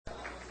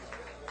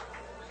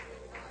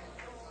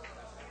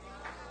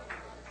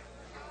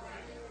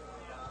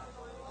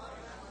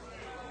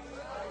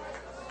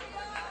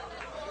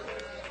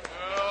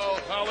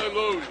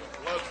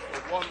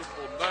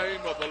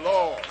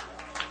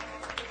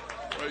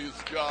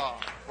Praise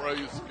God.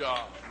 Praise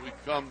God. We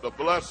come to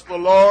bless the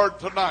Lord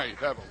tonight,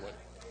 haven't we?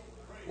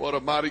 What a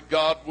mighty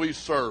God we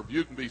serve.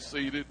 You can be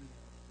seated.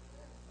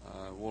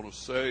 I want to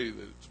say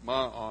that it's my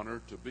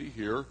honor to be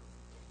here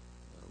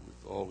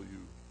with all of you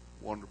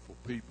wonderful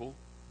people.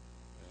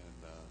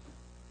 And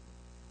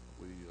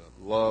we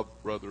love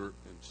Brother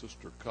and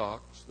Sister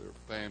Cox, their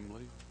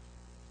family.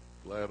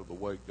 Glad of the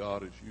way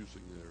God is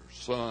using their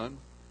son,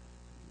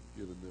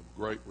 giving them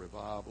great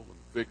revival and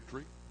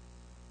victory,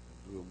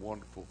 and doing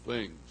wonderful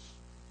things.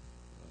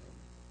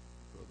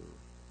 Brother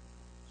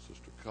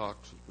Sister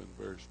Cox has been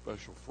very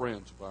special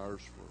friends of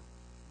ours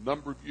for a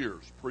number of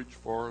years. Preached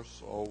for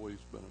us, always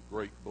been a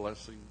great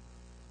blessing,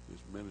 his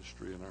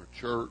ministry in our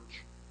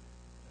church.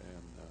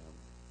 And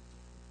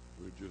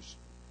we're just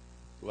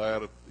glad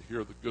to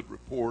hear the good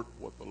report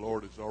of what the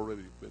Lord has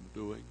already been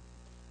doing.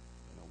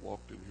 And I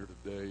walked in here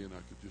today and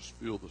I could just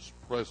feel this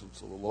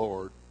presence of the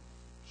Lord,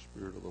 the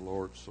Spirit of the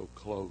Lord so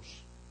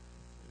close.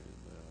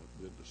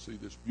 And then to see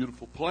this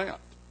beautiful plant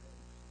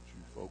that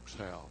you folks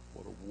have.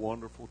 What a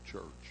wonderful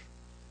church.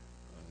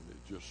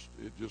 And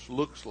it just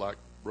looks like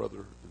Brother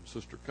and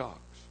Sister Cox.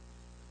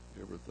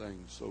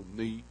 Everything's so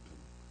neat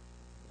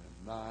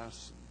and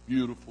nice and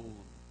beautiful and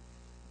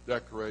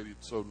decorated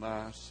so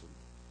nice. And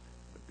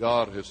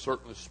God has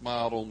certainly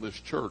smiled on this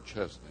church,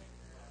 hasn't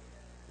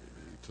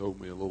he? He told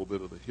me a little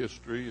bit of the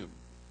history, and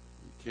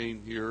he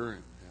came here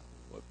and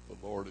what the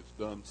Lord has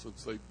done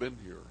since they've been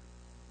here.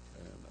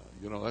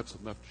 And, that's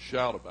enough to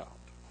shout about.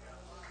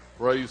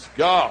 Praise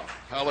God.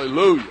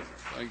 Hallelujah.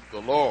 Thank the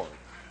Lord.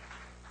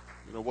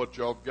 You know, what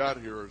y'all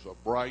got here is a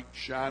bright,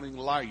 shining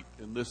light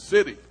in this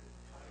city.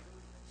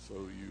 So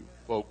you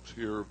folks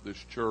here of this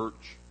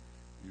church,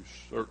 you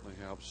certainly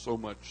have so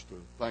much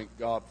to thank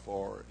God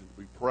for and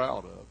to be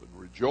proud of and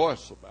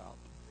rejoice about.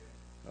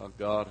 How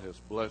God has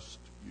blessed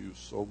you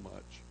so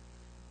much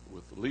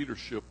with the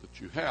leadership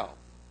that you have.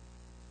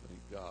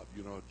 Thank God.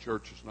 You know, a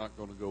church is not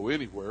going to go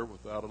anywhere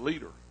without a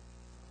leader.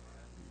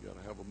 You got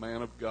to have a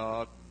man of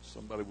God and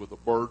somebody with a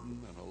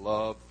burden and a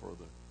love for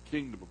the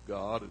kingdom of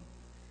God, and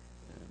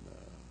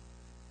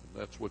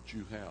that's what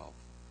you have.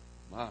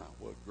 My,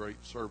 what great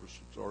service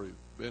that's already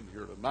been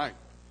here tonight.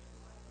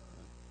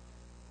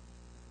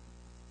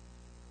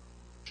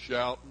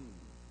 Shouting,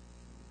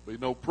 be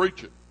no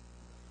preaching.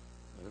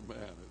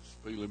 Amen. It's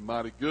feeling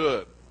mighty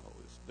good. All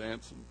this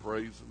dancing,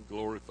 praising,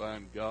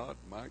 glorifying God.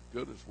 My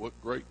goodness, what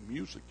great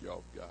music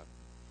y'all got.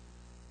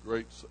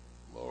 Great,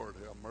 Lord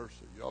have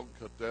mercy. Y'all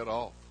can cut that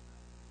off.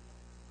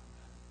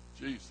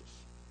 Jesus.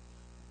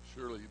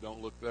 Surely you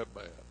don't look that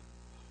bad.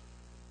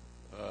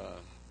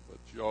 But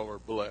y'all are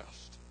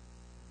blessed.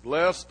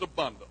 Blessed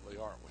abundantly,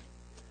 aren't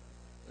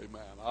we?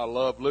 Amen. I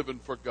love living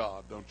for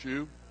God, don't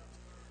you?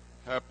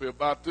 Happy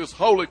about this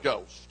Holy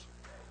Ghost.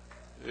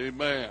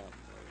 Amen.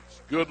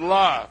 It's good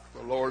life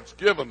the Lord's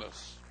given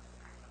us.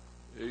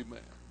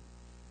 Amen.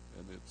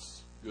 And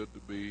it's good to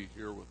be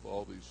here with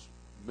all these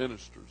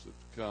ministers that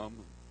come.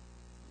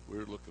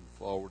 We're looking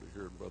forward to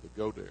hearing Brother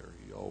Godare.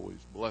 He always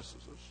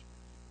blesses us.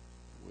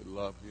 We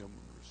love him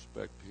and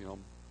respect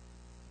him.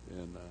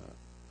 And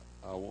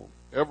I won't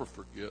ever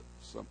forget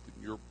something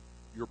your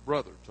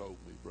brother told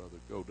me, Brother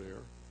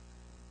Godare.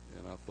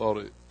 And I thought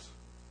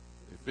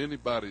if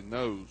anybody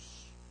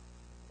knows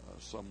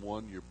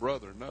someone, your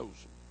brother knows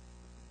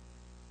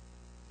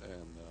them. And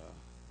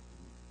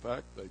in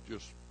fact, they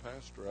just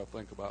passed her, I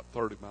think, about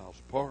 30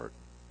 miles apart.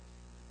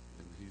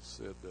 And he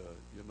said,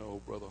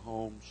 Brother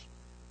Holmes,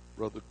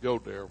 Brother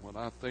Godare, when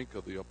I think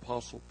of the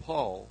Apostle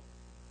Paul,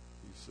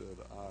 he said,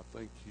 I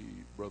think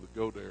Brother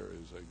Godare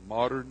is a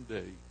modern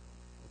day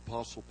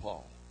Apostle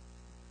Paul.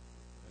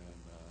 And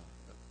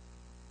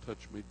that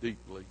touched me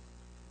deeply.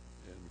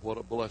 And what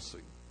a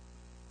blessing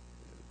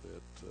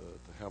that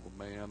to have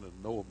a man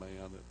and know a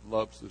man that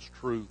loves this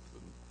truth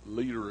and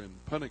leader in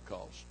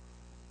Pentecost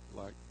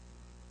like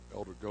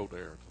Elder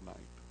Godare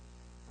tonight.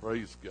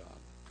 Praise God.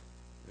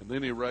 And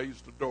then he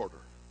raised a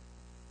daughter.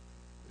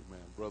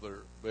 Amen. Brother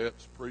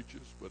Betts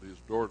preaches, but his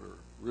daughter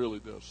really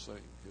does sing.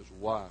 His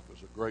wife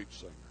is a great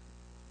singer.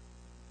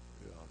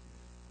 Yeah.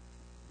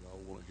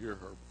 Y'all want to hear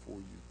her before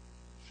you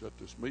shut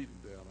this meeting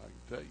down, I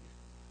can tell you.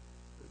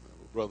 Amen.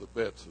 Well, Brother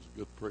Betts is a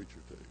good preacher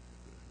too.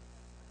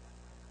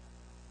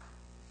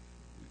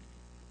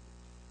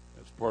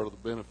 That's part of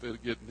the benefit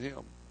of getting him.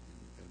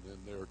 And then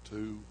there are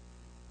two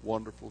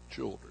wonderful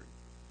children.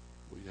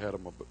 We had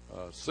them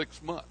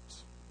 6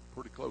 months,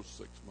 pretty close to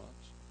 6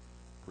 months.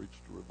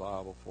 Preached a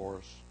revival for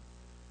us.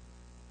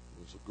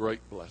 It was a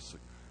great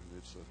blessing. And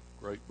it's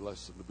a great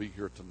blessing to be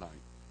here tonight.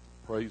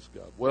 Praise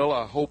God. Well,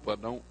 I hope I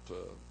don't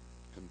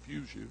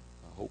confuse you.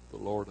 I hope the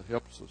Lord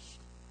helps us,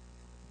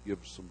 give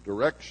some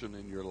direction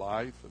in your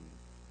life,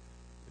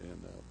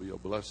 and be a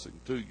blessing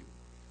to you.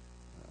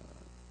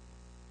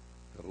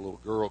 Had a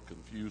little girl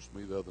confused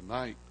me the other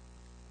night.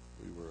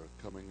 We were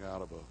coming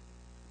out of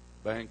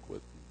a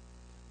banquet,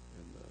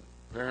 and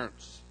the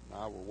parents and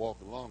I were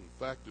walking along.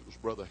 In fact, it was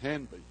Brother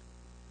Hanby,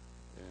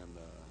 and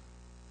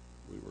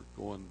we were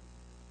going.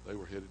 They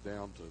were headed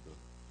down to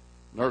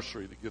the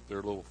nursery to get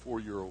their little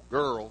 4-year-old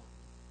girl,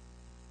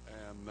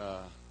 and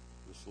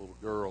this little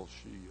girl,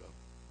 she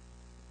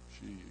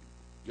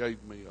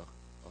gave me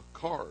a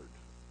card,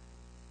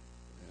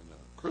 and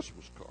a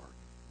Christmas card.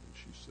 And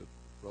she said,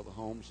 Brother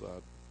Holmes,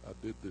 I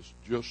did this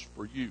just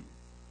for you,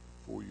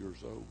 4 years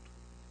old.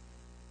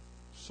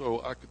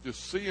 So I could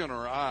just see in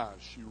her eyes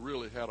she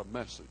really had a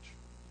message.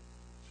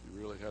 She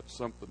really had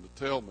something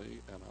to tell me,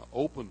 and I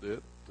opened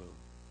it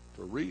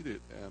to read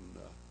it,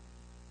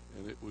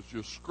 and it was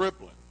just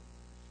scribbling.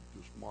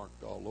 She just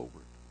marked all over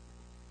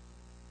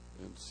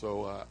it. And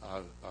so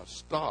I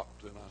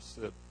stopped and I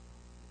said,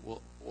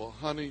 well,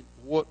 honey,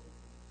 what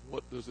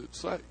does it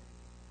say?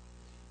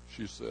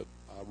 She said,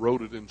 I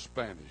wrote it in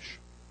Spanish.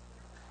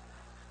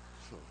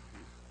 So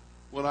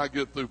when I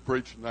get through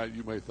preaching that,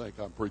 you may think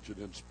I'm preaching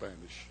in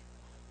Spanish.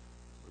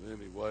 But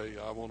anyway,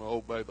 I want to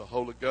obey the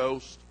Holy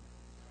Ghost.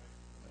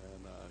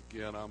 And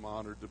again, I'm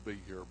honored to be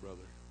here, Brother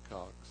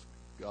Cox.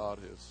 God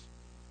has,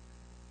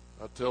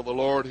 I tell the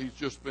Lord, He's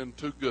just been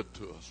too good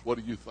to us. What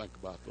do you think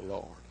about the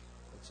Lord?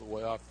 That's the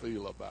way I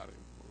feel about Him.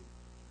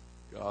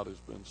 God has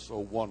been so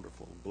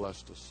wonderful and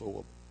blessed us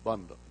so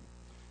abundantly.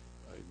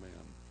 Amen.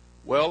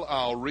 Well,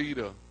 I'll read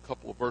a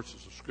couple of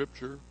verses of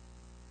Scripture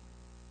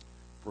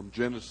from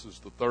Genesis,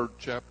 the 3rd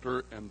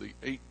chapter and the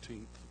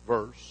 18th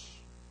verse.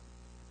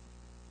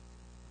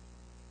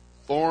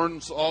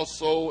 Thorns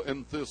also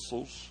and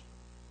thistles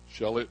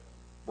shall it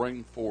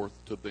bring forth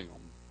to them,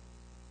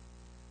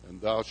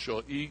 and thou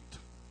shalt eat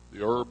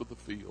the herb of the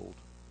field,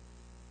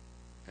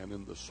 and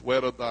in the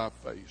sweat of thy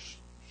face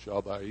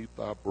shalt thou eat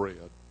thy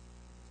bread,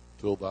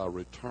 till thou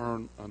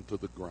return unto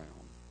the ground.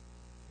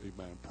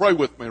 Amen. Pray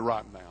with me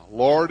right now.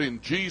 Lord,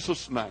 in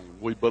Jesus' name,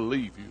 we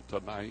believe you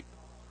tonight.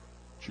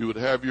 That you would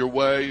have your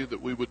way,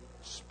 that we would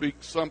speak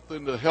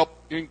something to help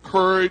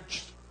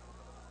encourage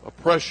a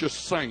precious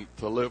saint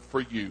to live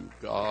for you.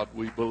 God,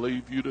 we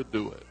believe you to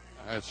do it.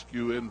 I ask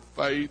you in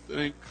faith and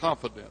in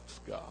confidence,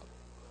 God.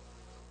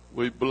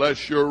 We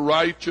bless your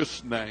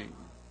righteous name.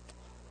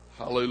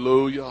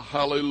 Hallelujah,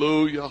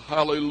 hallelujah,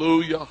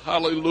 hallelujah,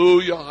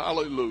 hallelujah,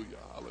 hallelujah.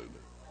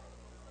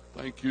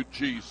 Thank you,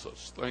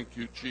 Jesus. Thank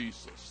you,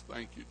 Jesus.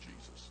 Thank you,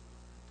 Jesus.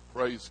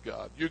 Praise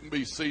God. You can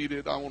be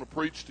seated. I want to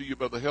preach to you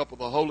by the help of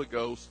the Holy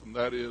Ghost, and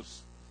that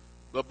is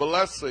the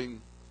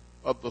blessing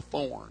of the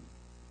thorn.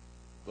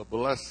 The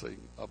blessing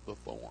of the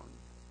thorn.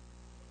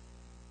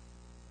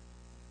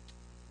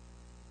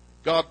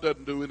 God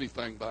doesn't do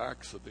anything by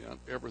accident.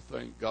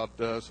 Everything God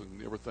does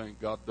and everything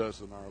God does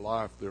in our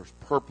life, there's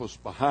purpose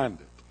behind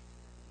it.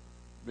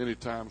 Many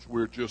times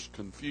we're just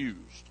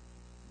confused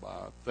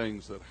by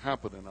things that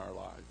happen in our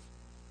life.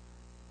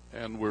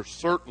 And we're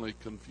certainly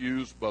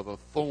confused by the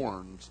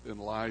thorns in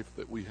life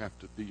that we have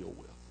to deal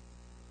with.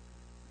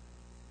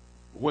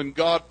 When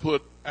God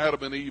put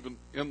Adam and Eve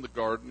in the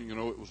garden, you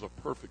know, it was a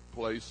perfect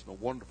place and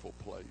a wonderful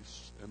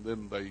place. And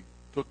then they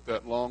took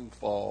that long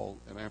fall,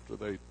 and after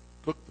they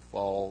took the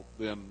fall,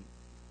 then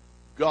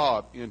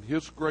God, in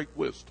His great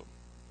wisdom,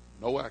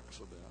 no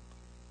accident,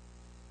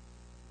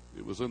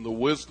 it was in the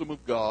wisdom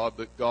of God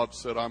that God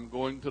said, I'm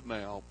going to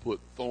now put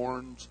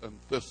thorns and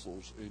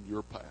thistles in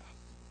your path.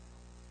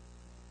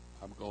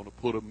 I'm going to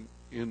put them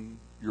in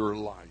your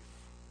life.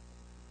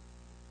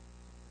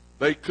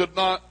 They could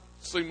not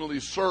seemingly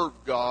serve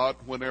God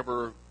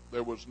whenever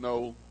there was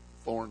no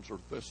thorns or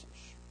thistles.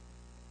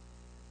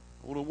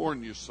 I want to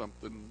warn you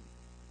something.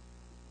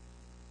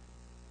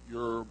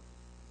 Your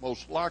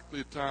most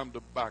likely time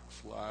to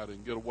backslide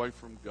and get away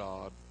from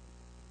God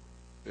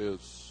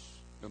is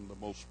in the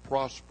most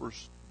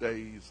prosperous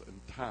days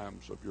and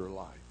times of your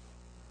life.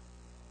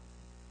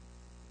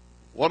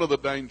 One of the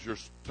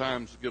dangerous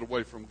times to get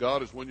away from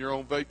God is when you're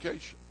on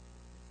vacation.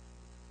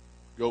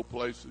 Go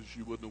places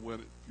you wouldn't have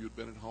went if you'd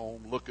been at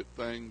home. Look at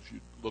things you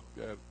looked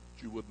at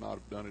that you would not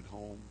have done at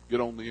home. Get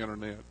on the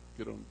internet.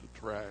 Get on the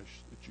trash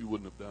that you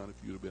wouldn't have done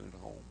if you'd have been at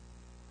home.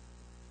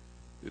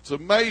 It's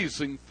an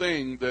amazing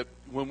thing that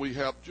when we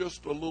have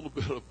just a little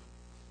bit of,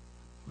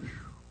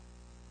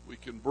 we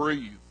can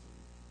breathe,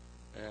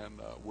 and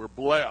we're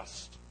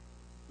blessed.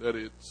 That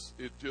it's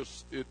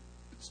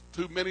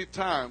too many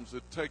times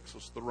it takes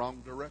us the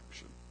wrong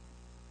direction.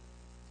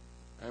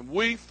 And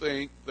we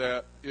think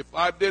that if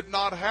I did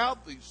not have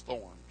these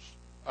thorns,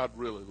 I'd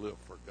really live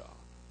for God.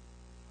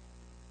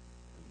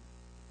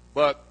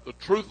 But the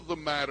truth of the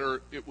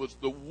matter, it was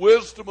the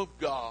wisdom of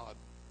God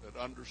that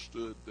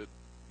understood that,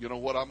 you know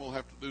what I'm going to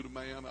have to do to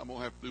man? I'm going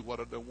to have to do what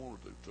I don't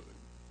want to do to him.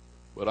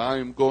 But I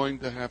am going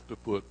to have to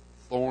put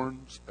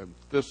thorns and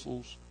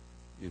thistles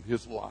in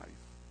his life.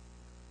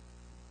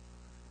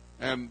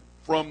 And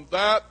from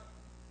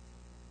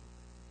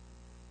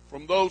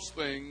those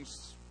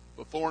things,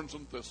 the thorns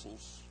and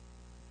thistles,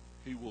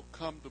 he will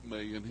come to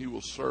me and he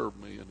will serve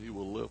me and he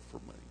will live for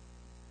me.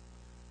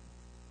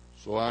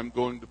 So I'm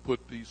going to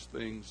put these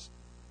things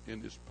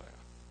in his path.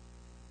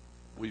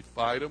 We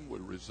fight them, we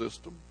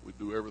resist them, we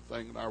do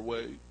everything in our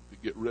way to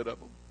get rid of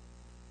them.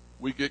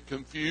 We get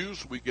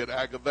confused, we get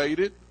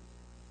aggravated.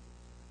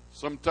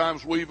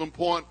 Sometimes we even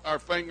point our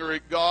finger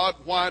at God.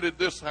 Why did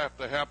this have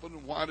to happen?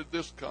 And why did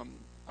this come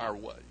our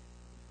way?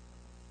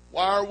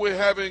 Why are we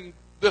having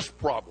this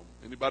problem?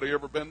 Anybody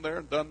ever been there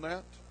and done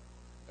that?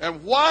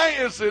 And why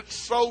is it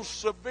so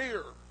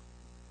severe?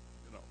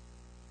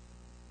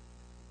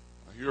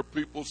 I hear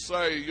people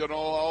say,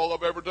 all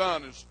I've ever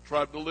done is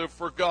tried to live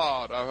for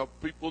God. I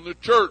have people in the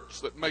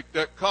church that make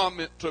that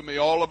comment to me.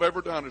 All I've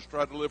ever done is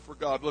tried to live for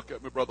God. Look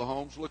at me, Brother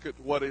Holmes. Look at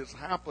what has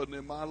happened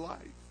in my life.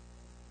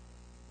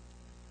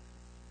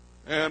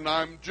 And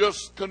I'm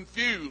just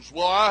confused.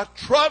 Well, I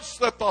trust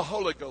that the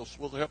Holy Ghost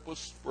will help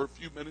us for a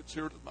few minutes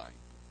here tonight.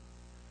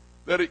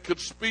 That it could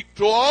speak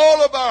to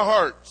all of our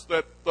hearts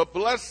that the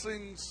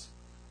blessings,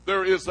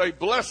 there is a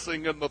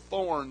blessing in the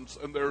thorns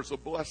and there's a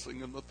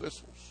blessing in the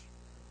thistles.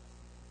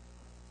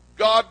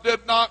 God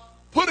did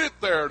not put it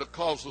there to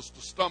cause us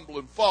to stumble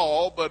and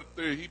fall, but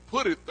He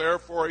put it there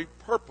for a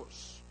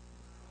purpose.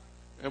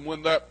 And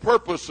when that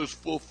purpose is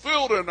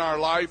fulfilled in our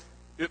life,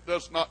 it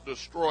does not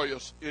destroy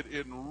us, it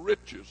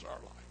enriches our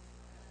life.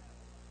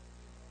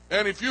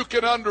 And if you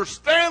can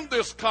understand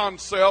this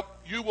concept,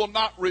 you will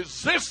not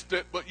resist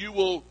it, but you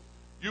will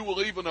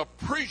even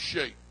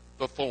appreciate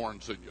the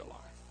thorns in your life.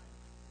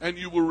 And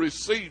you will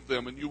receive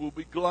them and you will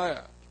be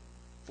glad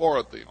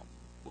for them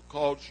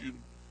because you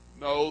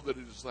know that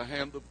it is the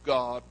hand of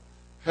God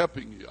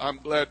helping you. I'm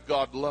glad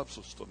God loves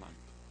us tonight.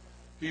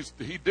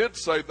 He did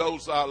say,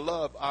 those I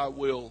love,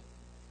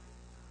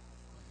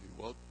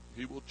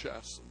 He will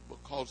chasten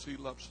because He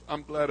loves.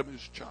 I'm glad I'm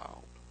His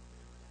child.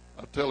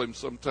 I tell Him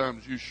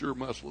sometimes, you sure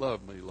must love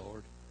me,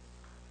 Lord.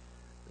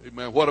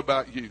 Amen. What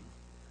about you?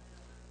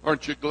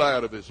 Aren't you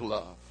glad of His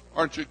love?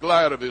 Aren't you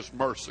glad of His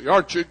mercy?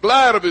 Aren't you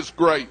glad of His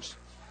grace?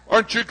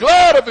 Aren't you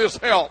glad of His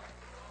help?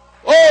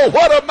 Oh,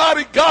 what a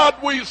mighty God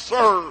we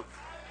serve.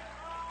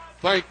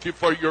 Thank you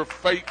for your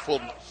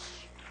faithfulness.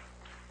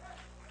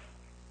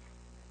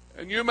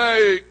 And you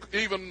may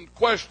even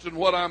question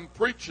what I'm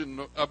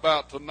preaching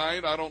about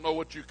tonight. I don't know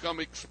what you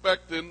come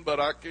expecting, but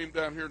I came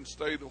down here and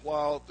stayed a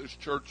while at this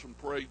church and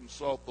prayed and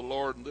sought the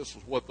Lord, and this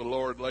is what the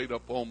Lord laid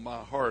up on my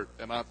heart.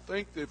 And I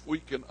think that if we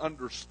can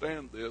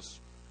understand this,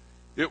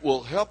 it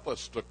will help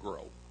us to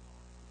grow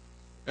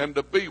and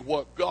to be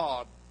what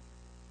God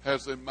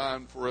has in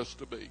mind for us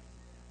to be.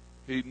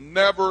 He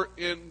never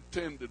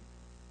intended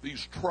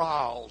these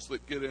trials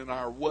that get in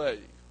our way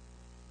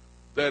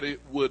that it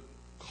would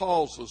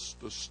cause us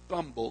to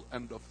stumble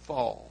and to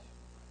fall.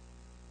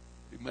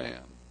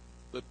 Amen.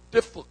 The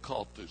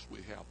difficulties we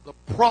have, the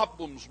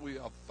problems we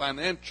have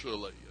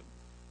financially and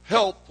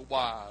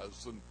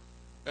health-wise,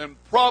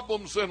 and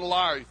problems in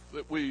life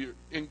that we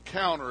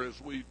encounter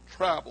as we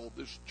travel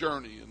this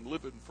journey and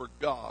living for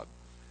God.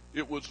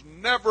 It was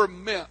never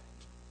meant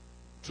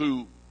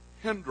to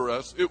hinder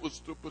us. It was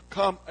to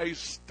become a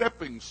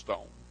stepping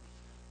stone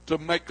to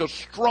make us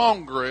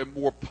stronger and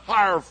more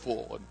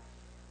powerful and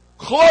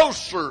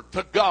closer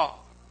to God.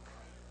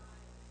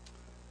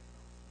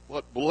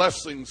 What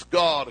blessings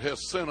God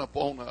has sent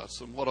upon us,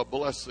 and what a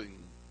blessing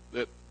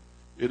that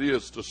it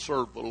is to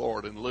serve the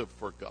Lord and live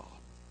for God.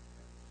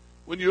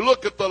 When you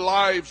look at the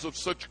lives of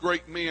such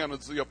great men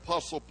as the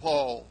Apostle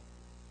Paul,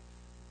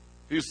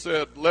 he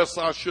said, lest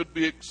I should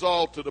be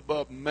exalted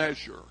above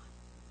measure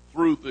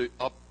through the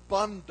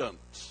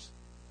abundance.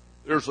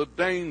 There's a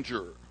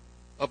danger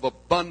of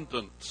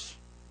abundance.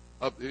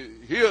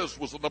 His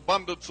was an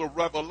abundance of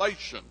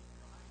revelation.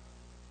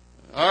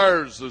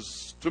 Ours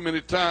is too many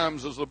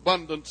times is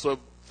abundance of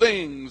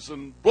things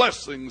and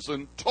blessings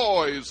and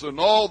toys and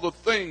all the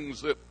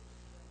things that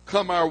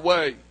come our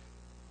way.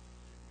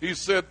 He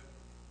said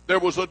there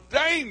was a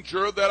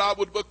danger that I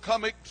would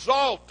become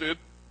exalted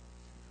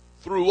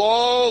through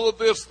all of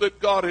this that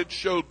God had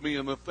showed me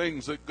and the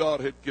things that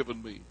God had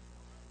given me.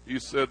 He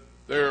said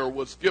there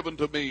was given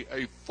to me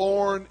a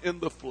thorn in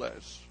the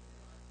flesh,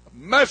 a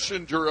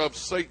messenger of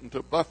Satan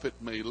to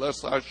buffet me,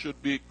 lest I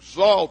should be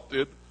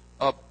exalted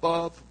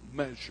above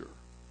measure.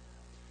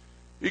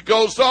 He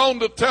goes on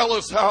to tell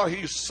us how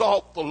he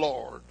sought the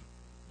Lord,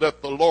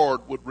 that the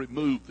Lord would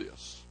remove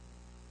this.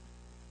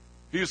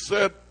 He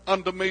said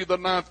unto me, the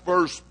 9th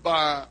verse,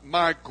 by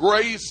my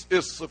grace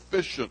is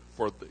sufficient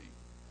for thee,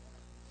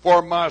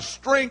 for my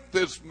strength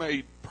is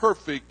made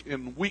perfect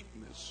in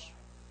weakness.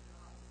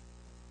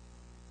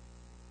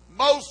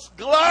 Most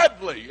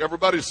gladly,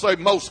 everybody say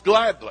most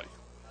gladly.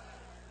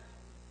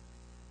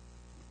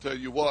 I'll tell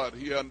you what,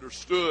 he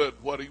understood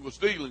what he was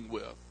dealing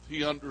with.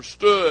 He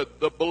understood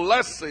the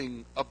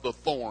blessing of the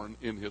thorn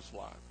in his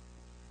life.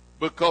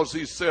 Because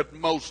he said,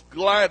 most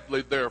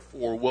gladly,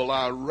 therefore, will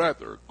I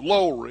rather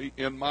glory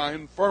in my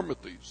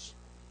infirmities,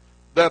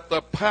 that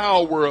the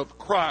power of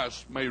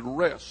Christ may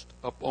rest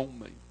upon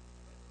me.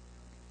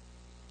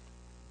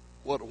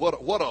 What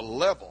a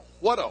level.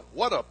 What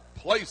a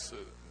place.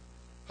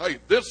 Hey,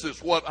 this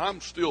is what I'm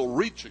still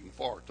reaching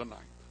for tonight.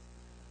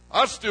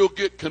 I still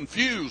get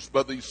confused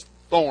by these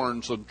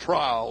thorns and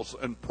trials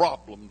and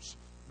problems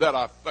that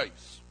I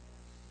face.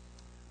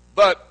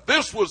 But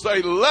this was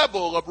a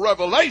level of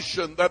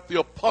revelation that the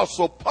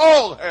Apostle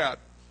Paul had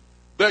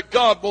that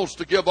God wants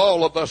to give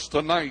all of us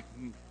tonight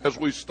as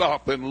we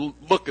stop and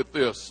look at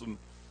this and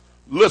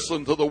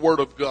listen to the Word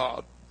of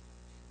God.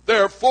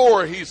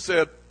 Therefore, he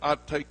said, I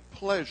take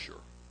pleasure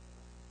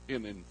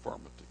in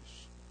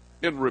infirmities,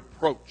 in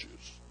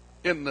reproaches,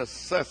 in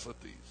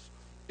necessities,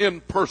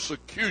 in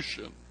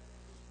persecution,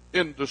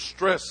 in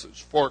distresses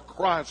for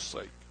Christ's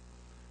sake.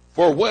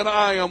 For when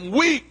I am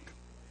weak,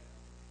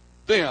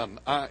 then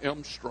I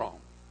am strong.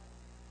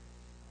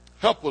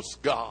 Help us,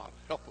 God.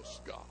 Help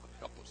us, God.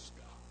 Help us,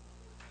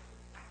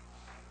 God.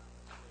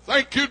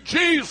 Thank you,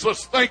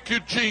 Jesus. Thank you,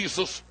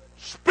 Jesus.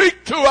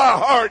 Speak to our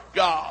heart,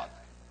 God.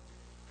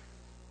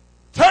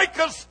 Take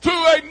us to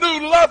a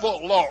new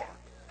level, Lord.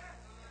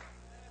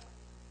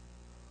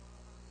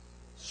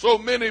 So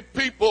many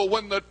people,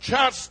 when the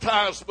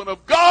chastisement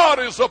of God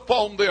is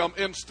upon them,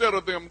 instead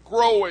of them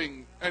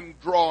growing and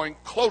drawing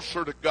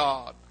closer to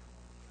God,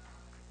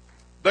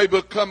 they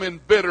become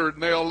embittered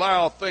and they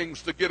allow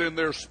things to get in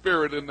their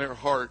spirit, in their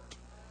heart.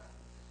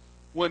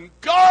 When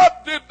God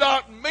did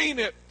not mean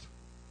it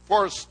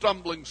for a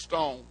stumbling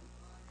stone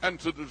and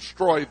to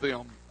destroy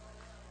them,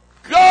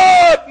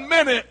 God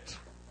meant it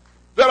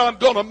that I'm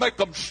going to make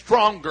them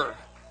stronger.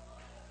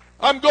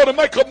 I'm going to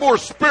make them more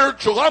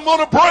spiritual. I'm going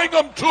to bring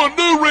them to a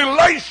new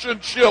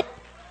relationship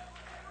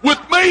with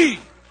me.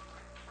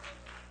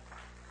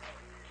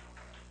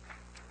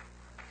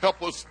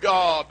 Help us,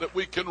 God, that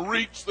we can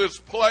reach this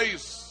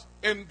place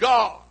in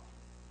God.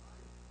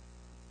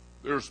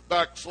 There's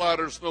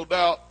backsliders, no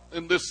doubt,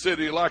 in this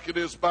city like it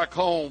is back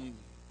home.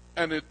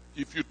 And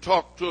if you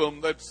talk to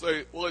them, they'd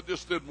say, well, it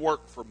just didn't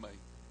work for me.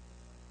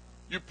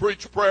 You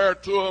preach prayer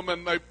to them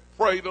and they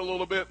prayed a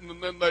little bit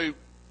and then they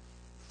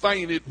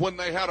fainted when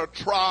they had a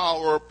trial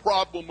or a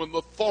problem when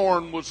the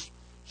thorn was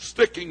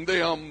sticking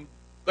them.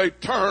 They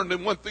turned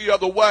and went the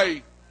other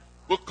way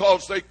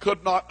because they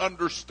could not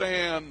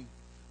understand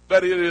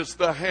that it is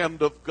the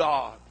hand of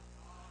God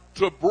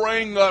to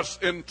bring us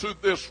into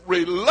this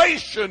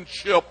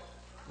relationship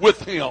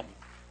with Him.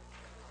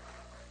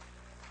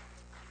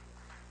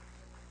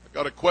 I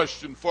got a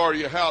question for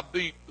you. How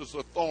deep does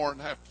a thorn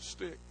have to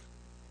stick?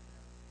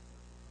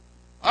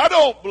 I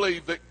don't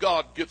believe that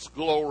God gets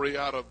glory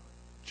out of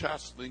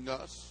chastening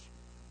us.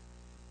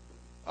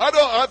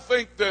 I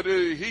think that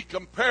He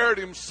compared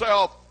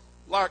Himself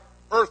like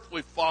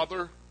earthly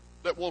father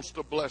that wants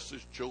to bless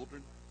his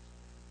children.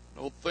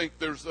 I don't think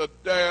there's a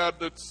dad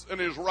that's in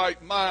his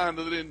right mind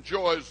that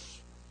enjoys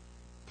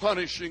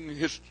punishing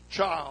his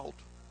child.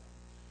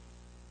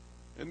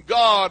 And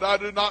God, I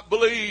do not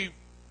believe,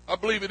 I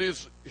believe it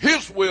is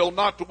His will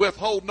not to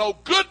withhold no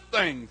good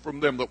thing from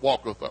them that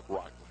walketh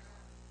uprightly.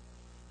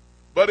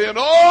 But in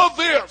all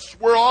this,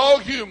 we're all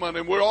human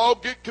and we all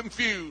get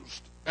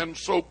confused. And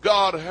so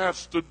God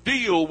has to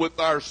deal with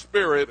our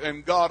spirit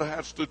and God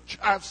has to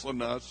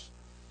chasten us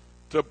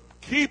to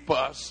keep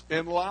us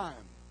in line.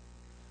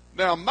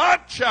 Now, my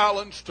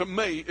challenge to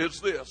me is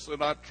this,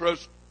 and I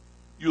trust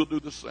you'll do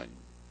the same.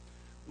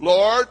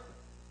 Lord,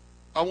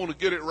 I want to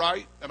get it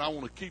right and I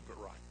want to keep it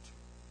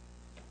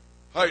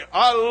right. Hey,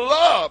 I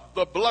love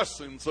the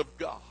blessings of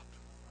God.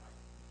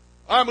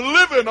 I'm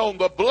living on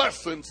the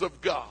blessings of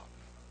God.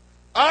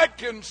 I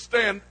can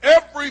stand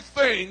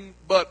everything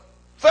but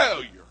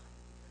failure.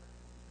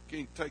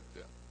 Can't take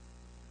that.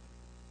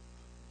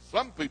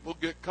 Some people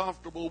get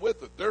comfortable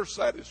with it. They're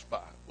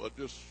satisfied. Well,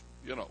 just,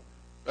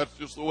 that's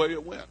just the way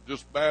it went.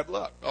 Just bad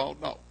luck. Oh,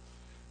 no.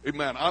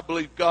 Amen. I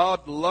believe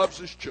God loves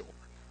His children.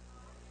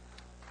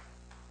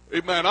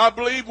 Amen. I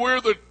believe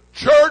we're the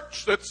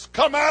church that's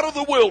come out of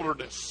the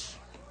wilderness.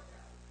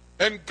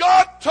 And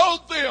God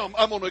told them,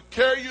 I'm going to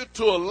carry you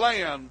to a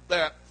land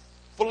that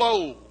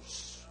flows.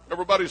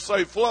 Everybody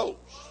say flows.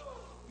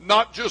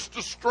 Not just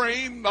a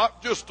stream,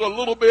 not just a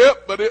little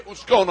bit, but it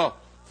was going to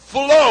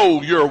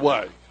flow your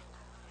way.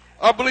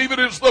 I believe it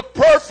is the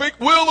perfect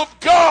will of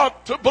God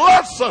to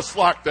bless us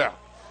like that.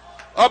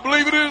 I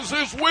believe it is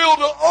His will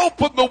to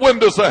open the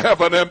windows of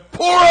heaven and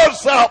pour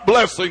us out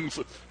blessings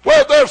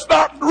where there's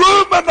not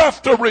room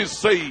enough to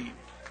receive.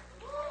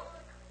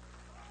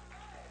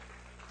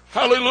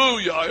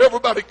 Hallelujah.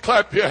 Everybody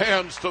clap your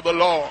hands to the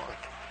Lord.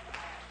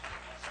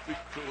 Speak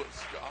to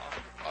us, God.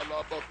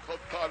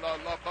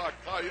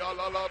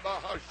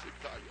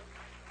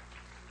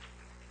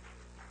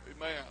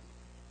 Amen.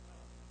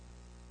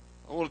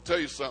 I want to tell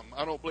you something.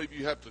 I don't believe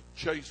you have to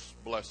chase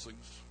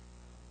blessings.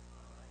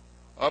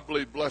 I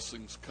believe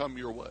blessings come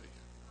your way.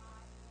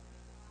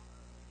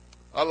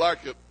 I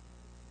like it.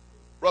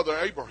 Brother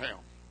Abraham,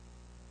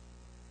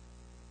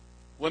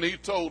 when he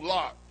told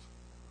Lot,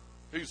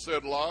 he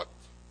said, Lot,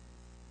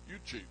 you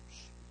choose.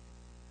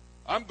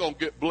 I'm going to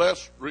get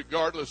blessed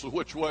regardless of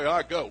which way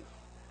I go.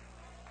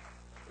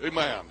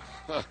 Amen.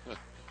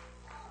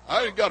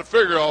 I ain't got to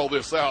figure all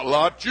this out,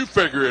 Lot. You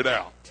figure it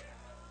out.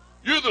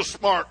 You're the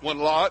smart one,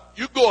 Lot.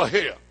 You go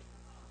ahead.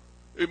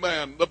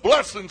 Amen. The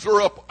blessings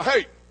are up.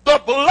 Hey,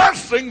 the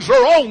blessings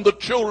are on the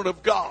children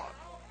of God.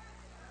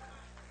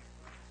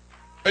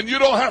 And you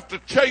don't have to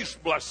chase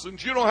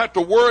blessings. You don't have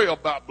to worry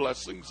about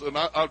blessings. And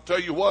I'll tell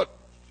you what,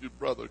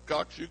 Brother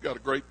Cox, you got a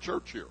great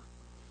church here.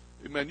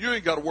 Amen. You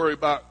ain't got to worry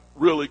about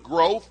really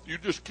growth. You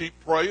just keep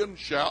praying,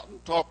 shouting,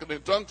 talking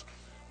in tongues.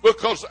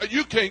 Because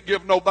you can't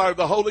give nobody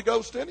the Holy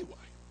Ghost anyway.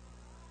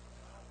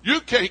 You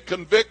can't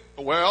convict,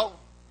 well,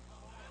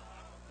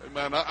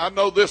 Amen. I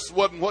know this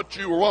wasn't what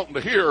you were wanting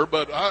to hear,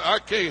 but I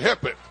can't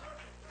help it.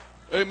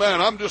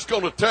 Amen. I'm just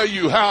going to tell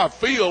you how I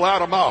feel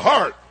out of my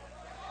heart.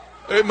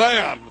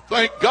 Amen.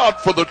 Thank God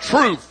for the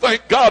truth.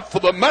 Thank God for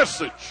the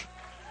message.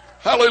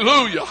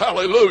 Hallelujah.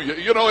 Hallelujah.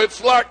 You know,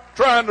 it's like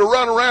trying to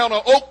run around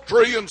an oak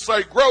tree and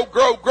say, grow,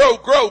 grow, grow,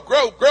 grow,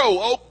 grow, grow,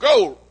 oak,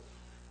 grow.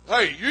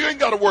 Hey, you ain't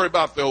got to worry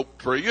about the oak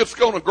tree. It's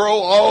going to grow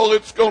all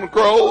it's going to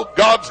grow.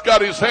 God's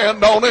got his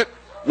hand on it.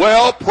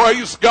 Well,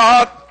 praise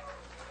God.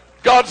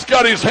 God's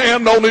got his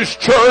hand on his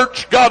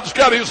church. God's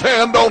got his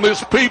hand on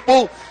his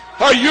people.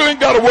 Hey, you ain't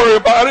got to worry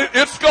about it.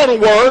 It's going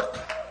to work.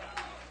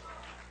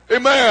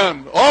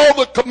 Amen. All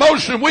the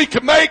commotion we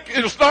can make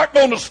is not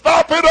going to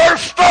stop it or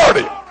start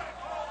it.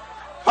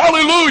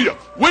 Hallelujah.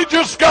 We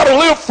just got to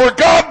live for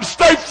God and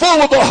stay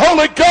full of the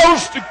Holy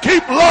Ghost and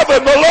keep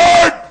loving the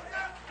Lord.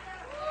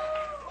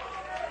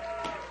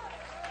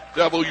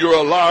 Devil, you're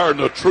a liar and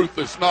the truth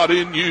is not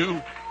in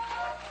you.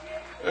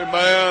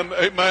 Amen,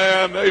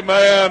 amen,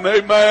 amen,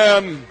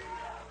 amen.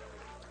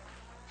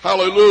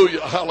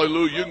 Hallelujah,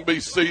 hallelujah. You can be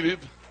seated.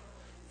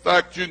 In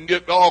fact, you can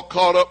get all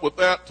caught up with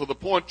that to the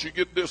point you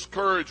get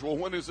discouraged. Well,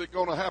 when is it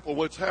going to happen?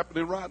 Well, it's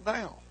happening right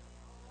now.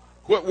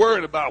 Quit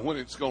worrying about when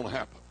it's going to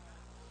happen.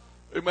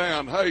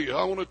 Amen. Hey,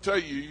 I want to tell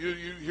you,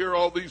 you hear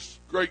all these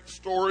great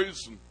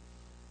stories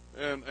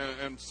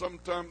and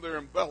sometimes they're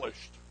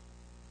embellished.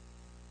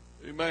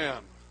 Amen.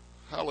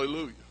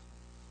 Hallelujah.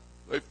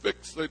 They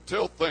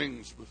tell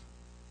things, but,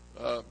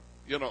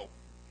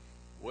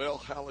 well,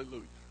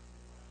 hallelujah.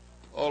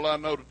 All I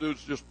know to do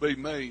is just be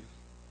me.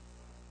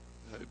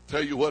 I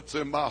tell you what's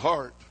in my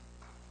heart.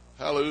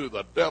 Hallelujah.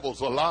 The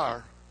devil's a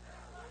liar.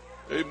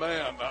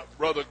 Amen.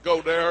 Brother,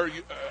 go there.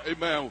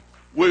 Amen.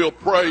 We'll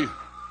pray.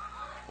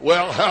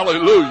 Well,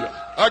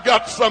 hallelujah. I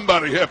got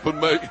somebody helping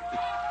me.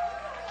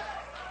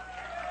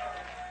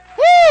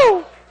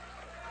 Woo!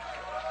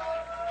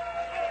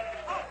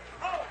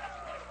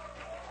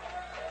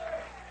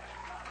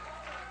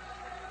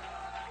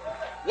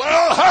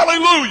 Well,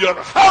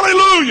 hallelujah,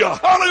 hallelujah,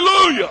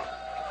 hallelujah.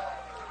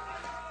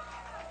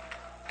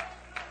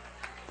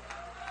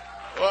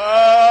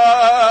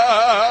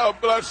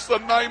 Bless the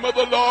name of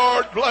the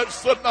Lord,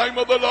 bless the name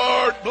of the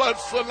Lord,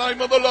 bless the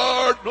name of the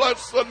Lord,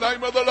 bless the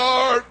name of the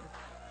Lord.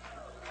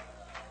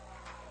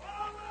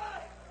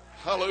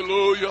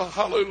 Hallelujah,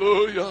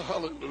 hallelujah,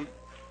 hallelujah.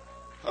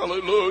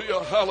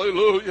 Hallelujah,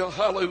 hallelujah,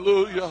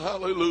 hallelujah,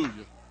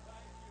 hallelujah.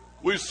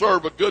 We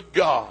serve a good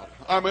God.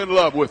 I'm in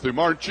love with him,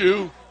 aren't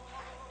you?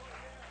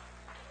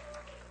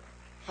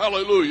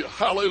 Hallelujah,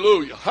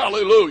 hallelujah,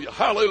 hallelujah,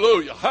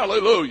 hallelujah,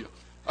 hallelujah.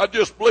 I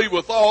just believe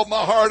with all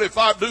my heart if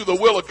I do the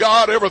will of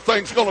God,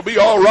 everything's going to be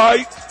all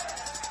right.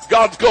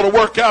 God's going to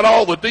work out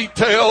all the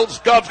details.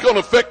 God's going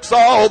to fix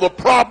all the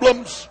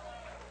problems.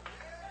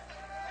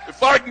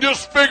 If I can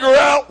just figure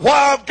out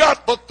why I've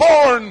got the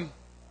thorn.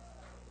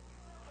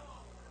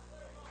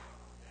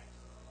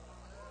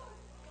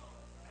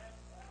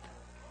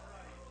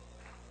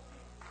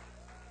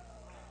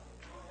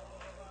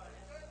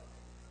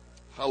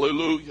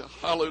 Hallelujah,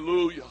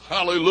 hallelujah,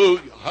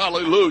 hallelujah,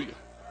 hallelujah.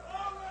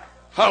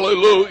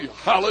 Hallelujah,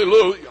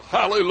 hallelujah,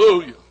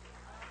 hallelujah.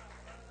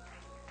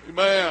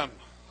 Amen.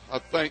 I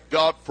thank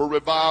God for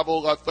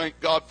revival. I thank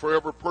God for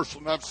every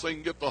person I've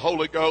seen get the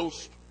Holy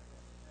Ghost.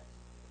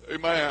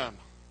 Amen.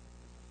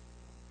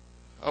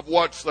 I've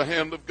watched the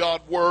hand of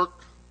God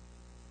work.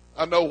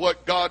 I know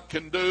what God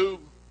can do,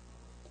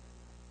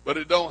 but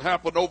it don't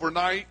happen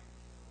overnight.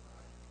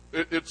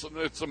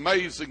 It's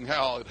amazing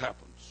how it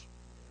happens.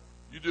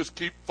 You just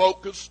keep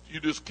focused. You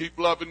just keep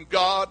loving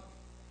God.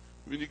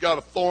 When you got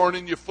a thorn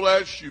in your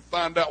flesh, you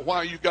find out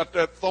why you got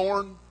that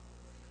thorn.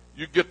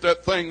 You get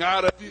that thing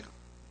out of you.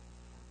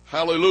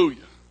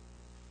 Hallelujah.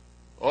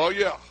 Oh,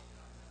 yeah.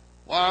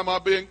 Why am I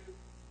being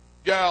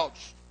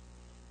gouged?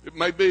 It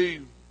may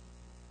be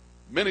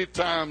many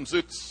times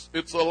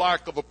it's a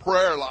lack of a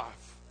prayer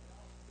life.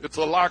 It's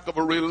a lack of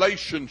a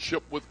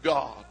relationship with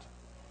God.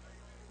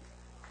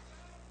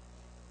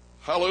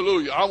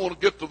 Hallelujah. I want to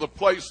get to the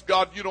place,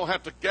 God, you don't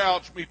have to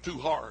gouge me too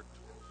hard.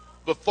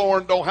 The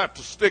thorn don't have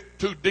to stick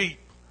too deep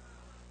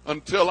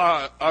until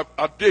I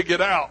dig it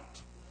out.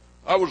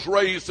 I was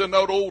raised in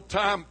that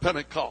old-time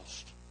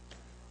Pentecost.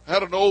 I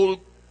had an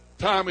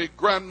old-timey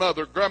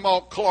grandmother,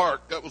 Grandma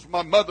Clark. That was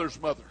my mother's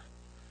mother.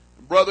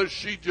 And brothers,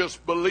 she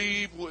just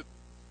believed with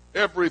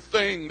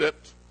everything that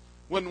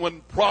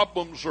when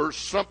problems or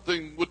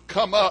something would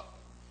come up,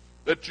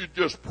 that you'd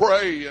just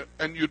pray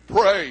and you'd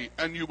pray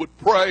and you would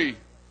pray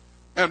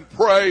and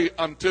pray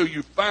until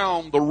you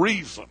found the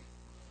reason.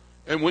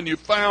 And when you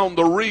found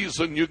the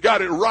reason, you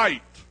got it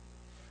right.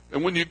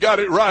 And when you got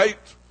it right,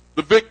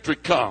 the victory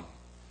come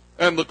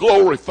and the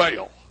glory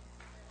fell.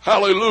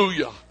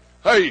 Hallelujah.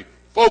 Hey,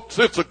 folks,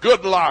 it's a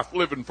good life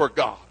living for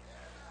God.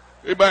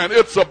 Amen.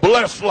 It's a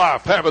blessed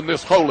life having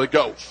this Holy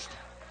Ghost.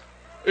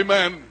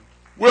 Amen.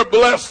 We're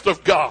blessed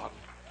of God.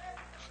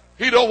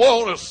 He don't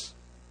want us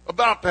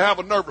about to have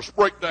a nervous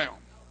breakdown,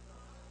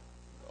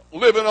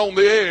 living on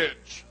the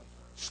edge,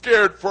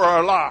 scared for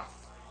our life.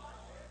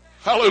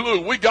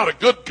 Hallelujah. We got a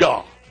good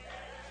God.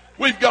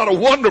 We've got a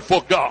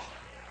wonderful God.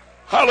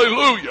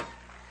 Hallelujah.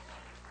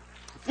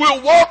 If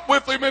we'll walk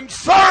with Him and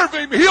serve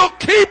Him, He'll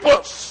keep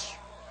us.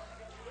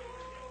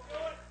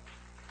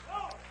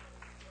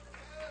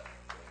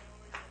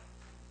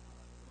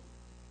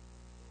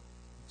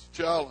 It's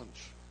a challenge.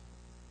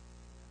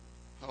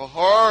 How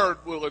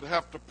hard will it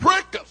have to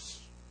prick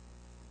us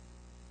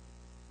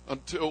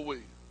until we,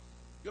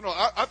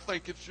 I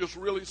think it's just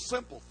really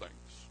simple things.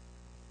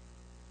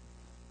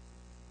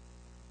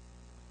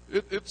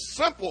 It's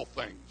simple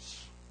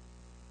things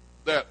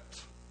that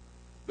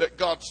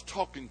God's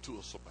talking to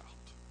us about.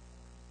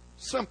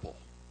 Simple.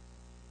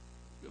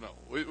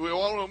 We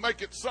want to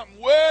make it something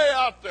way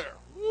out there.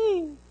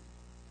 Woo!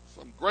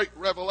 Some great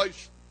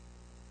revelation.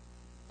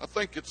 I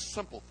think it's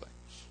simple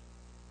things.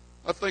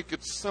 I think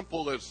it's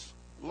simple as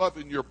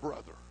loving your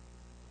brother.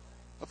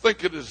 I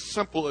think it is as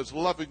simple as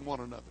loving one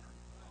another.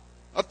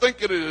 I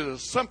think it is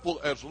as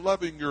simple as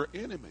loving your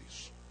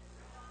enemies.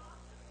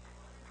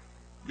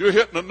 You're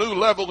hitting a new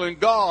level in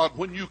God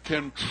when you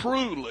can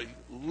truly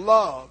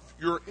love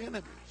your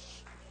enemies.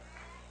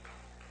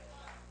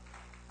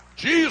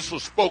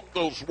 Jesus spoke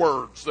those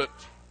words that,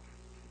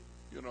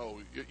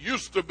 it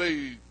used to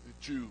be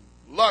that you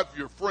love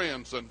your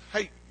friends and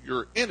hate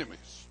your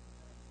enemies.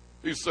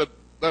 He said,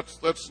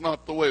 that's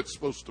not the way it's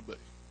supposed to be.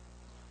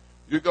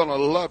 You're going to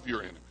love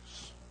your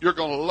enemies. You're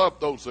going to love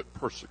those that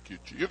persecute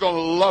you. You're going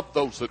to love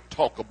those that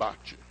talk about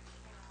you.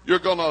 You're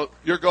going to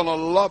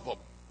love them.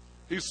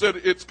 He said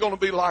it's going to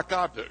be like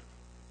I do.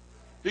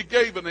 He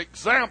gave an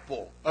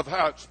example of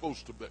how it's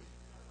supposed to be.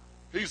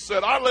 He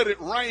said, I let it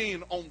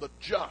rain on the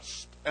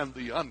just and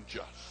the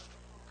unjust.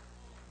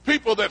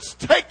 People that's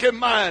taken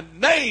my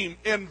name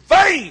in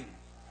vain,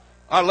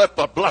 I let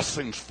the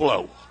blessings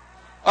flow.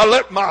 I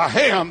let my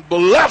hand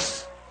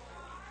bless.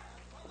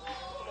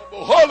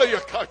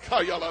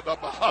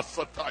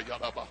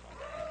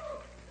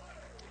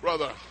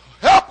 Brother,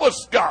 help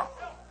us, God.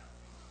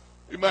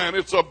 Amen.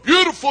 It's a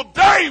beautiful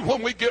day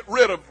when we get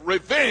rid of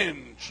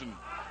revenge and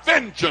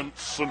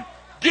vengeance and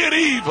get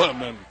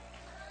even. And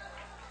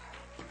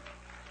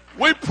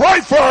we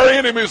pray for our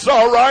enemies,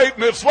 all right,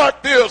 and it's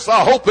like this.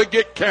 I hope they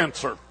get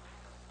cancer.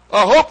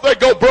 I hope they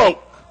go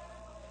broke.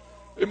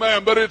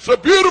 Amen. But it's a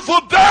beautiful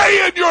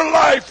day in your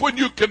life when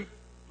you can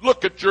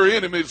look at your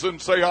enemies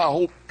and say, I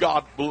hope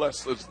God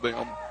blesses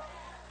them.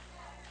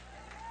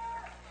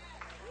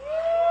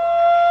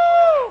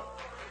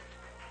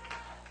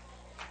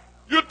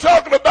 You're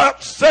talking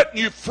about setting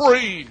you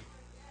free.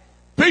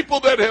 People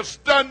that has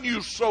done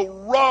you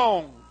so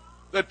wrong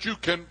that you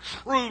can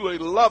truly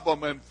love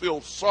them and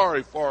feel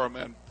sorry for them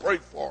and pray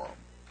for them.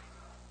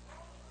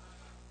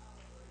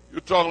 You're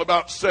talking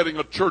about setting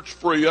a church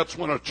free. That's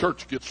when a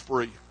church gets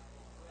free.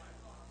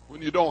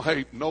 When you don't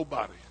hate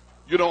nobody.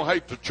 You don't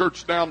hate the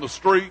church down the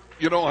street.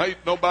 You don't hate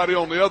nobody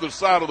on the other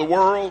side of the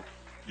world.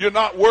 You're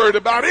not worried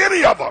about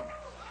any of them.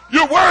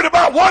 You're worried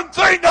about one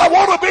thing. I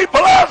want to be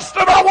blessed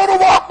and I want to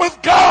walk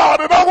with God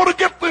and I want to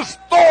get this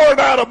thorn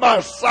out of my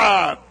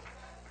side.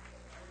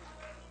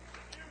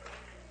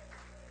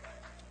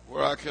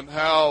 Where I can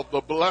have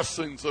the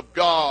blessings of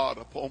God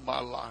upon my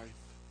life.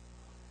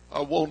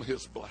 I want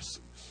His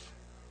blessings.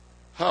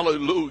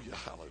 Hallelujah,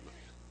 hallelujah.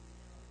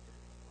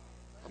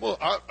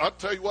 I'll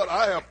tell you what,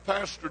 I have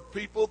pastored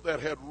people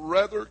that had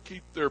rather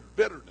keep their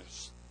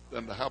bitterness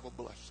than to have a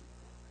blessing.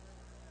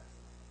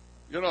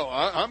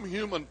 I'm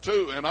human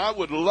too, and I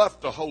would love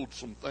to hold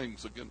some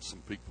things against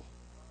some people.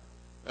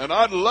 And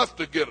I'd love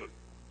to get it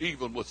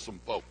even with some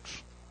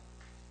folks.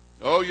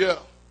 Oh, yeah.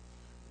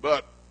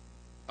 But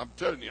I'm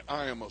telling you,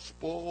 I am a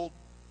spoiled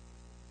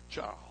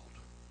child.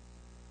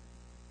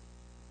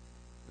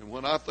 And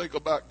when I think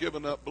about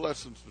giving up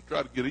blessings to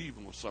try to get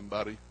even with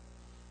somebody,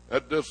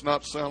 that does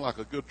not sound like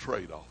a good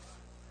trade-off.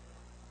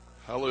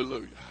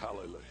 Hallelujah,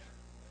 hallelujah.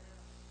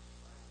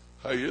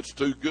 Hey, it's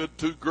too good,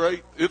 too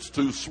great. It's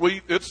too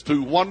sweet. It's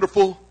too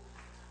wonderful.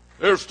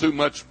 There's too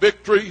much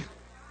victory.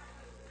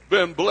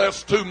 Been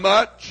blessed too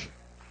much.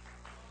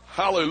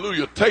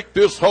 Hallelujah. Take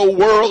this whole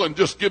world and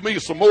just give me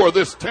some more of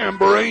this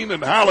tambourine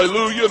and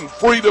hallelujah and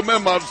freedom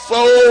in my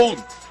soul.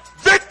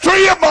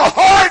 Victory in my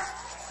heart.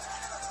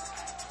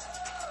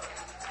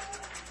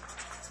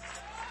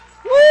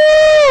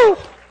 Woo!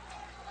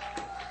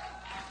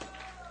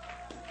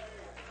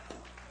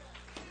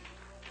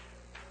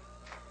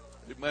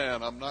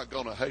 Man, I'm not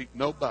going to hate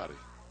nobody.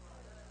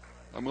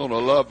 I'm going to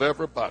love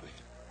everybody.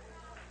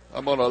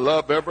 I'm going to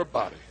love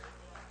everybody.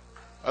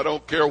 I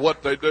don't care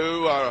what they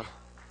do.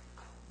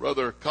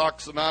 Brother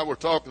Cox and I were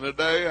talking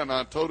today, and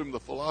I told him the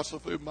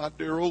philosophy of my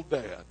dear old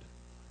dad.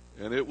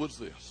 And it was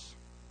this.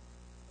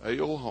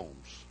 A.O.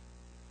 Holmes.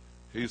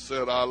 He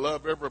said, I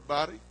love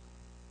everybody,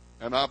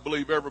 and I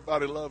believe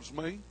everybody loves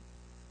me,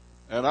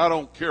 and I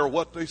don't care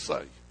what they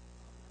say.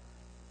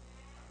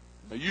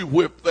 Now, you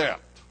whip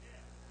that.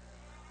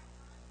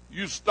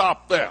 You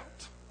stop that.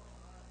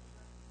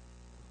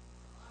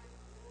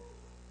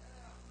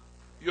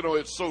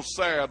 It's so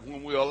sad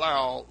when we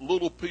allow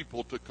little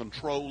people to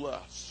control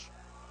us.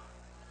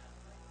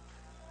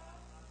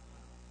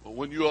 But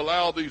when you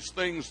allow these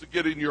things to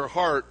get in your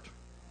heart,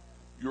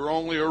 You're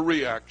only a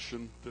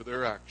reaction to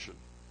their action.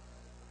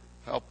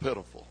 How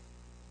pitiful.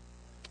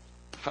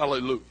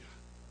 Hallelujah.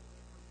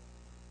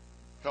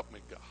 Help me,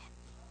 God.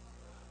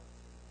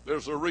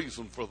 There's a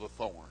reason for the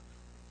thorn.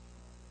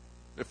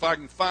 If I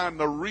can find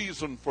the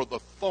reason for the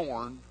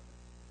thorn,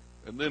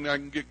 and then I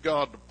can get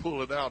God to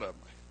pull it out of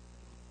me,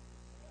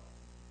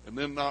 and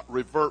then not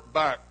revert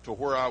back to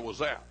where I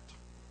was at.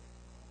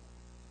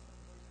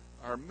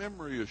 Our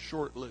memory is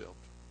short-lived.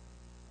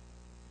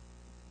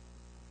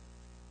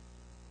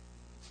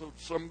 So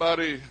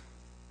somebody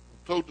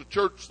told the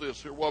church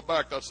this here a while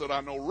back. I said, I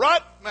know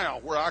right now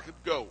where I could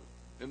go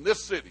in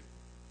this city,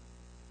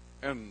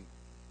 and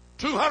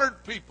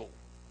 200 people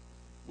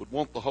would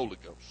want the Holy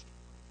Ghost.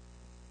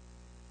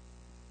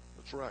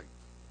 That's right.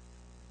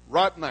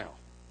 Right now.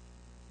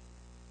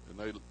 And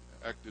they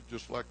acted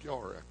just like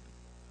y'all are acting.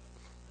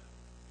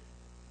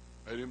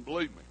 They didn't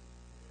believe me.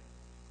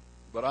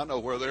 But I know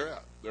where they're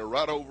at. They're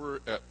right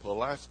over at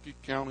Pulaski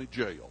County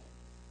Jail.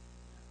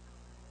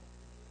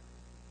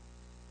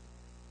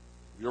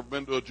 You ever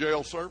been to a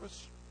jail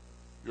service?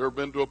 You ever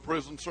been to a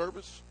prison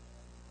service?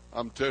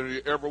 I'm telling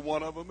you, every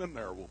one of them in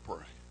there will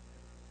pray.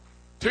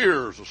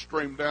 Tears will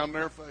stream down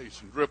their face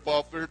and drip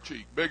off their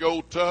cheek. Big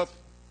old tough,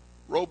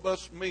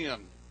 robust men.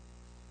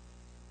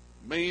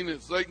 Mean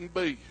as they can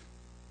be.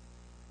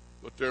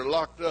 But they're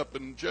locked up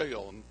in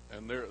jail,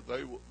 and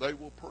they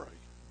will pray.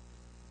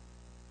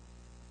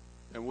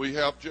 And we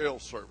have jail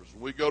service.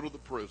 And we go to the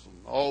prison,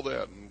 all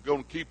that, and we're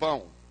going to keep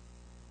on.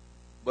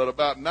 But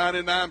about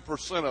 99%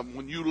 of them,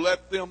 when you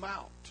let them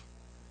out,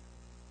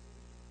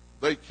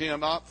 they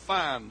cannot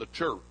find the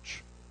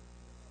church.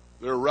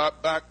 They're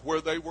right back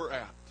where they were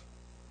at.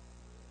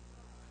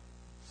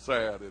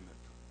 Sad, isn't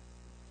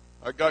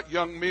it? I got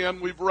young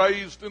men we've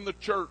raised in the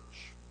church.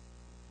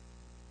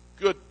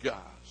 Good guys.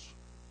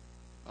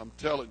 I'm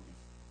telling you,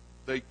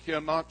 they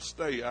cannot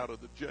stay out of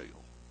the jail.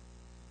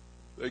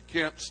 They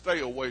can't stay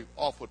away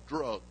off of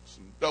drugs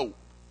and dope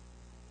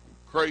and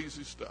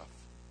crazy stuff.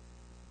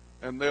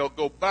 And they'll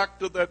go back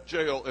to that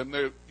jail, and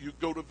you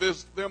go to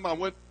visit them. I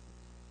went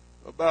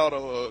about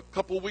a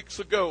couple of weeks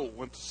ago,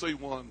 went to see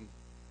one.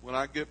 When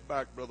I get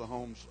back, Brother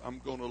Holmes, I'm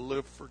going to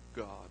live for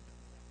God.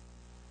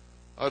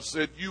 I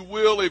said, you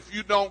will if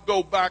you don't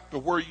go back to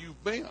where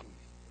you've been.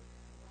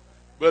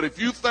 But if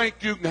you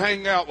think you can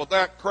hang out with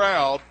that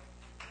crowd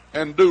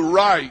and do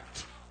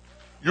right,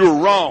 you're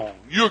wrong.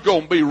 You're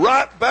going to be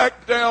right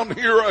back down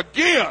here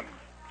again.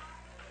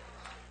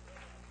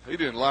 He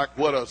didn't like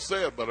what I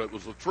said, but it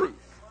was the truth.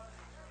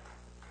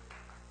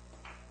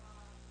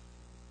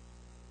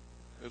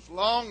 As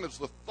long as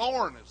the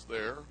thorn is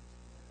there,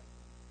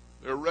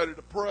 they're ready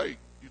to pray.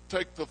 You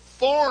take the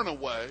thorn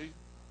away,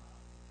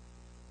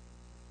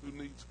 who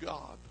needs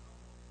God?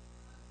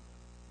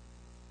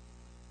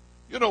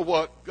 You know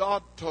what?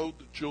 God told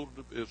the children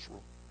of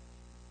Israel.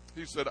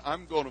 He said,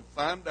 I'm going to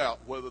find out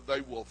whether they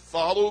will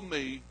follow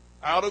me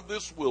out of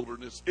this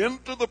wilderness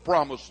into the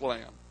promised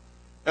land.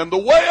 And the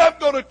way I'm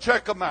going to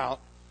check them out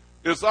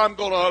is I'm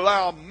going to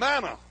allow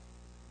manna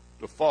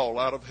to fall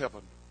out of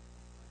heaven.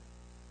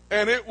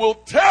 And it will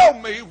tell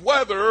me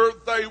whether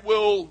they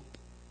will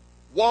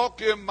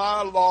walk in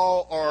my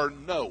law or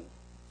no.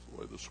 That's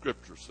the way the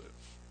scripture says.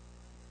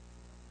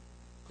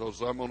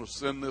 Because I'm going to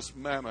send this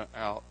manna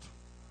out.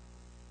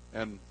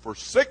 And for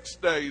 6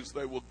 days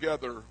they will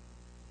gather.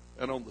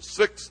 And on the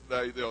 6th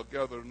day they'll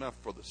gather enough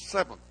for the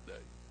 7th day.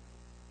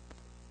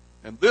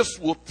 And this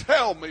will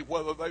tell me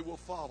whether they will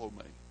follow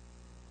me.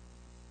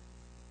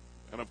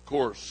 And of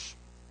course,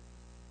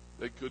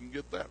 they couldn't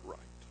get that right.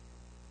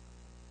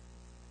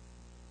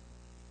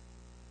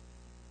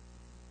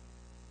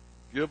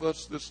 Give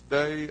us this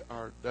day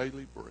our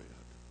daily bread.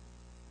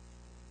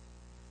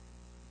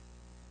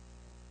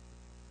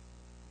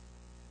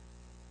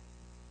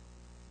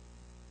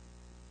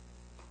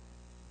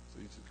 It's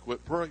easy to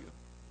quit praying.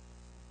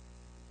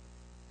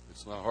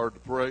 It's not hard to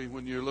pray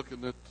when you're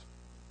looking at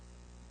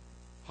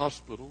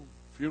hospital,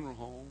 funeral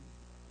home,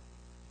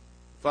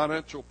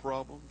 financial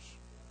problems,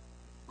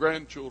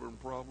 grandchildren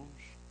problems,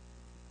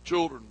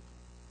 children,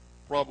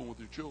 problem with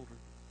your children.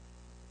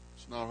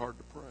 It's not hard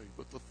to pray.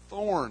 But the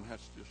thorn has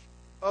just,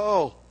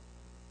 And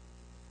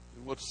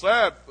what's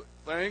sad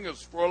thing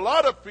is for a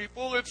lot of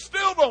people, it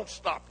still don't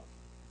stop them.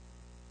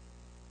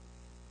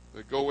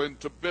 They go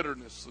into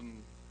bitterness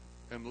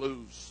and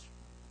lose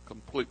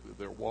completely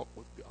their walk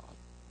with God.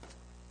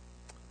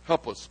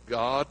 Help us,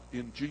 God,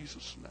 in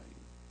Jesus' name.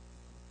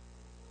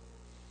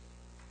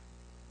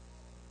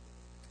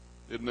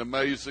 Isn't it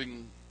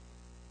amazing?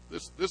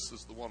 This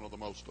is one of the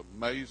most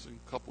amazing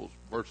couple of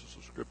verses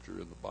of Scripture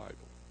in the Bible.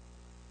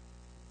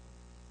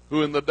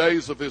 Who in the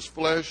days of his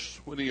flesh,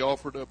 when he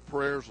offered up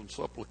prayers and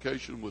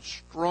supplication with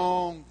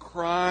strong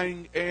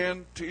crying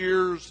and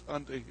tears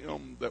unto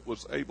him that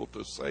was able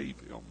to save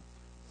him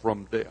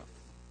from death,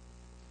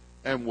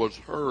 and was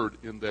heard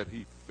in that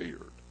he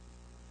feared.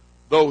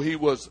 Though he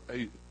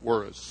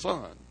were a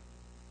son,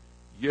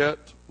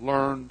 yet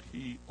learned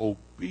he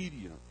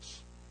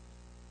obedience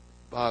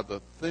by the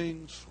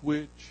things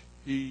which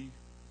he,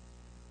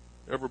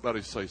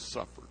 everybody say,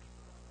 suffered.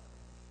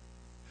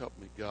 Help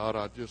me, God.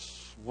 I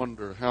just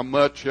wonder how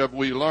much have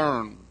we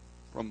learned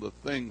from the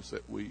things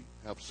that we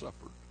have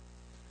suffered.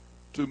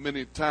 Too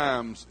many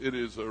times it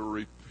is a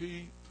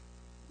repeat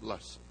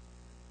lesson.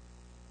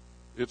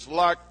 It's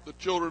like the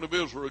children of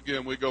Israel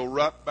again. We go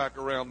right back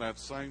around that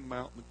same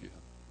mountain again.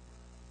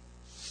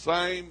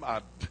 Same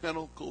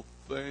identical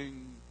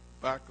thing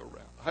back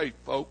around. Hey,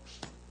 folks,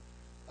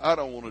 I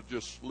don't want to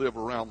just live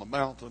around the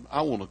mountain.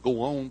 I want to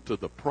go on to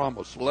the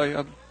promised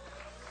land.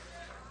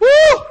 Woo!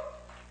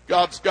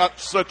 God's got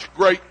such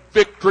great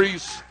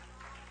victories.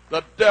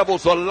 The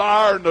devil's a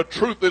liar and the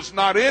truth is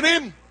not in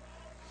him.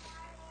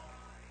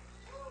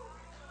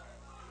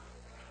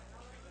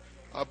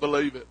 I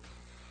believe it.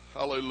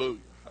 Hallelujah.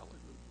 Hallelujah.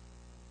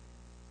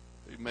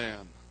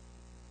 Amen.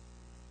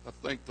 I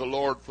thank the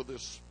Lord for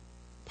this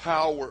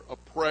power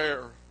of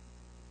prayer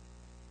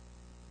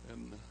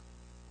and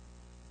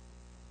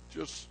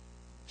just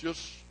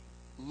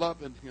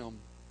loving Him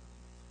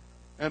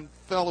and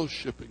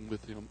fellowshipping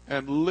with Him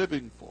and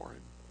living for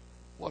Him.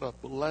 What a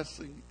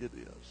blessing it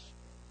is.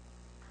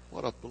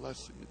 What a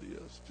blessing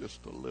it is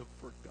just to live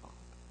for God.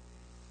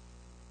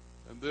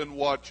 And then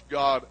watch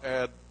God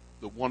add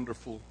the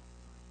wonderful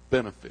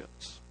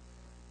benefits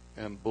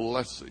and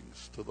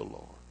blessings to the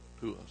Lord,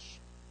 to us.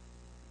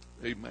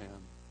 Amen.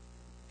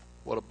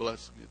 What a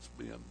blessing it's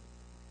been.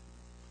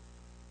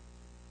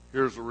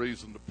 Here's a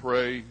reason to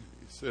pray. He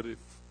said if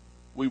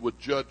we would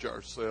judge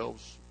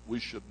ourselves, we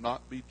should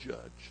not be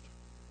judged.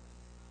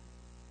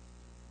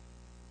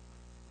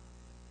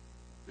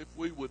 If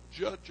we would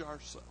judge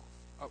ourselves,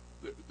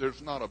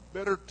 there's not a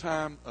better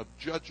time of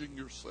judging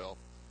yourself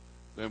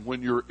than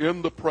when you're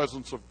in the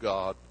presence of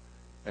God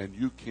and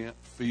you can't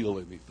feel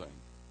anything.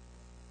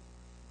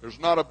 There's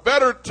not a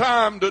better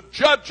time to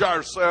judge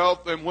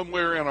ourselves than when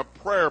we're in a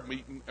prayer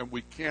meeting and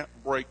we can't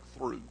break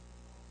through.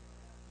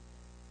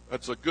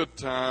 That's a good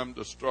time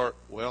to start,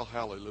 well,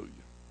 hallelujah.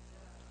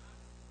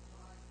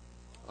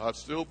 I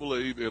still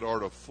believe it ought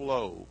to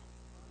flow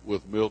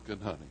with milk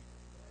and honey.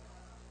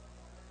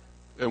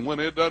 And when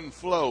it doesn't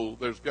flow,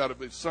 there's got to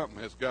be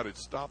something that's got it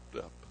stopped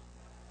up.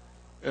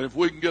 And if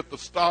we can get the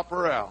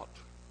stopper out,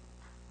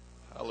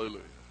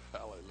 hallelujah,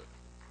 hallelujah.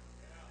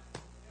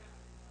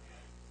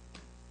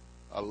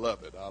 I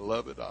love it, I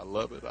love it, I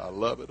love it, I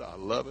love it, I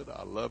love it,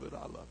 I love it,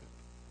 I love it.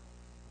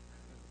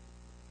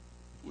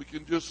 We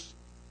can just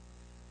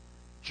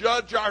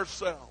judge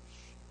ourselves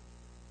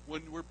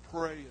when we're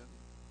praying.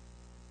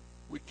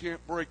 We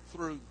can't break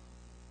through.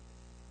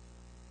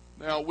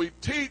 Now, we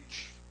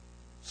teach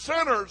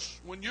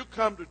sinners, when you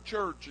come to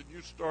church and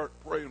you start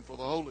praying for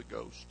the Holy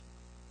Ghost,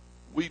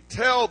 we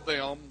tell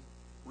them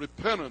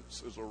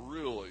repentance is a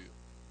really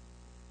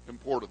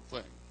important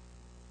thing.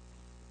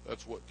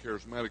 That's what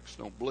charismatics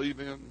don't believe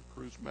in,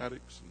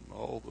 charismatics and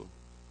all the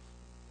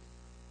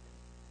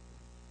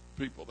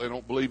people. They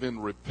don't believe in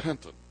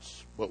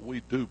repentance, but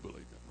we do believe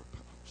in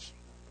repentance.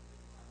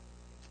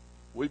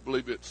 We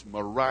believe it's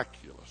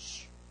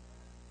miraculous.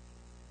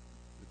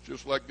 It's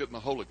just like getting the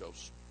Holy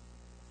Ghost.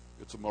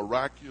 It's a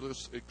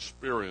miraculous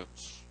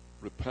experience,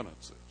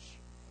 repentance is.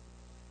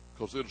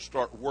 Because it'll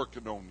start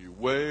working on you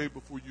way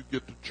before you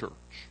get to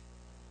church.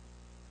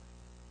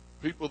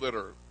 People that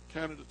are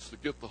candidates to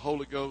get the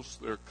Holy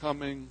Ghost, they're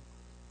coming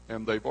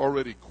and they've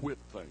already quit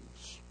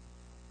things.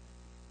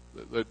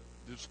 They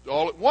just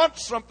all at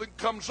once something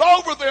comes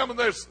over them and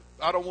they say,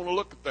 I don't want to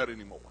look at that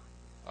anymore.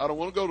 I don't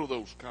want to go to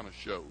those kind of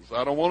shows.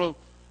 I don't want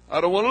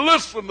to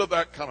listen to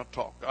that kind of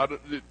talk.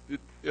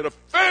 It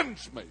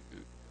offends me.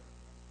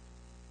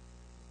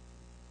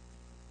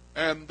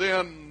 And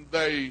then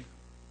they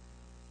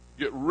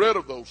get rid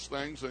of those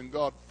things and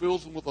God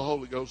fills them with the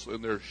Holy Ghost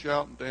and they're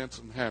shouting,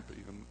 dancing,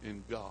 happy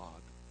in God.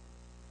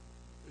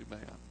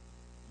 Amen.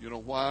 You know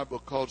why?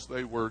 Because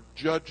they were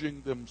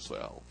judging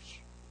themselves.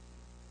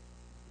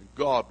 And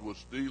God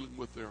was dealing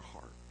with their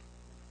heart.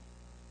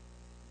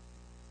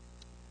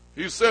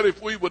 He said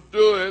if we would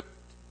do it,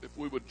 if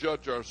we would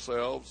judge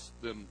ourselves,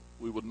 then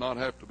we would not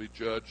have to be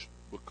judged,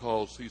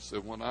 because He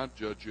said, when I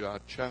judge you, I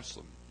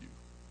chasten you.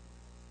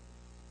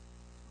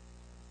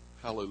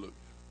 Hallelujah.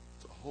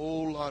 It's a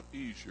whole lot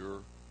easier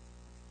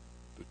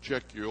to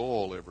check your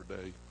oil every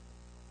day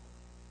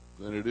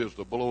than it is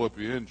to blow up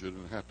your engine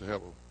and have to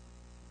have an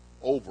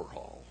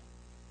overhaul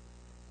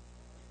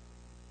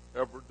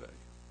every day.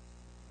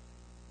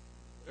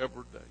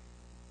 Every day.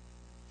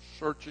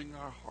 Searching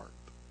our heart.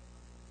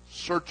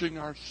 Searching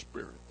our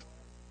spirit.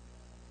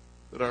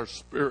 That our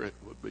spirit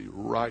would be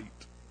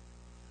right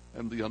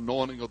and the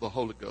anointing of the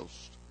Holy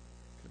Ghost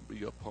can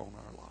be upon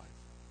our life.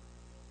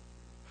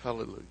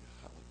 Hallelujah. Hallelujah.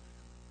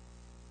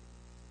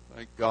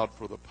 Thank God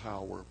for the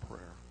power of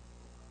prayer.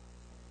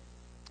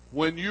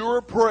 When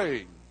you're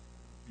praying,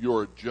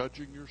 you're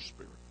judging your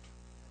spirit.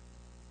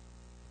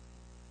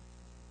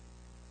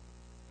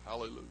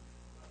 Hallelujah.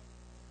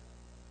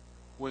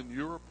 When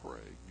you're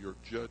praying, you're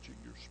judging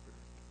your spirit.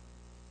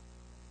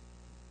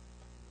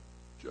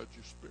 Judge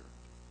your spirit.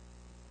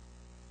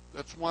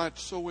 That's why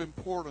it's so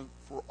important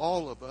for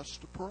all of us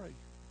to pray.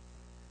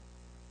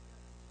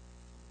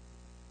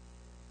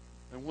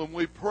 And when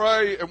we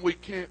pray and we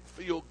can't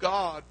feel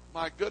God,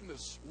 my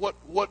goodness,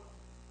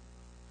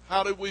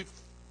 how did we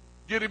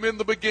get Him in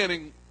the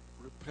beginning?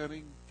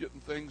 Repenting, getting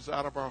things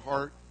out of our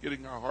heart,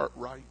 getting our heart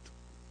right.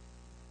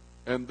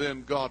 And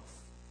then God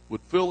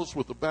would fill us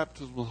with the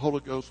baptism of the Holy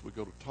Ghost. We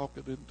go to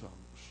talking in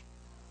tongues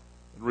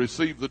and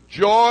receive the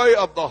joy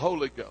of the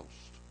Holy Ghost.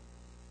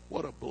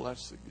 What a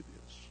blessing it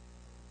is.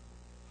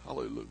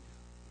 Hallelujah.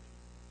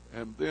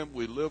 And then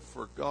we live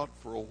for God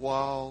for a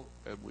while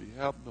and we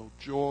have no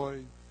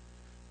joy.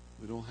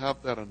 We don't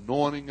have that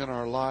anointing in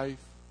our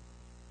life.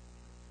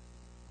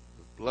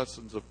 The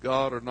blessings of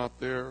God are not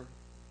there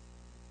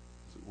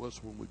as it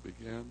was when we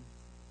began.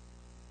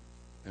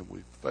 And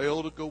we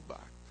fail to go back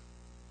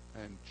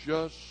and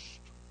just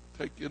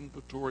take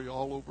inventory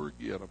all over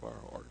again of our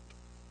heart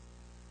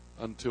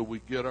until we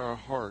get our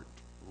heart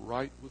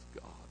right with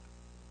God,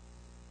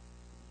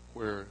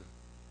 where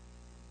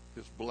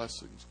His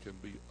blessings can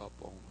be up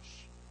on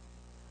us.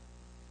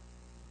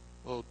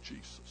 Oh,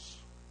 Jesus.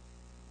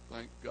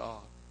 Thank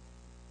God.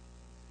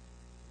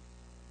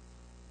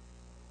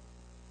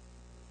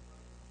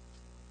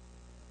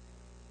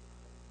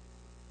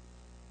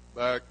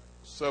 Back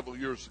several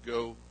years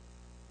ago,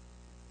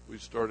 we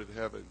started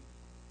having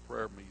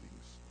prayer meetings,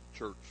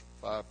 church,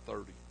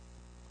 5:30.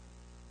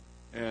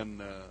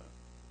 And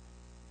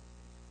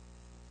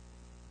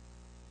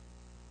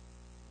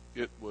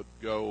it would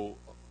go,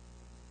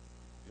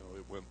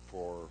 it went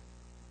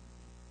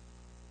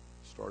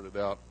started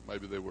out,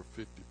 maybe there were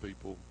 50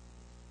 people.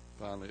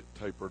 Finally it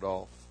tapered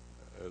off,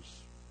 as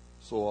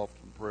so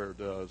often prayer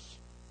does.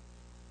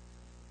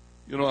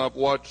 I've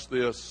watched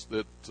this,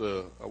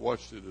 I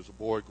watched it as a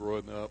boy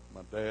growing up.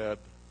 My dad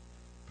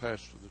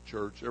pastored the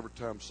church. Every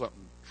time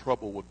something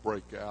trouble would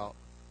break out,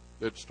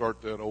 they'd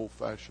start that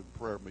old-fashioned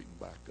prayer meeting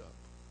back up.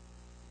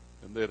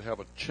 And they'd have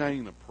a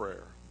chain of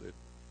prayer.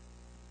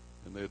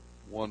 They'd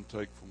one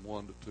take from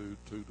 1 to 2,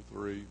 2 to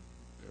 3.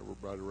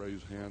 Everybody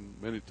raise hand.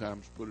 Many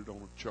times put it on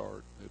a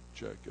chart. They'd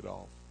check it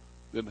off.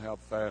 Didn't have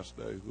fast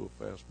day. Who'll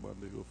fast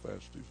Monday? Who'll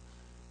fast Tuesday?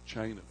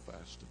 Chain of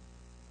fasting.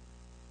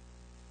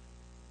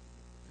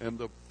 And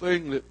the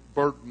thing that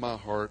burdened my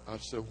heart, I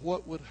said,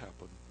 what would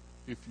happen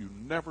if you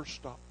never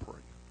stopped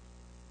praying?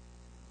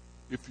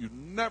 If you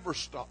never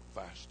stopped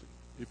fasting?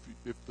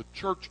 If the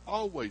church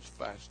always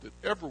fasted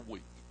every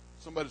week?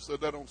 Somebody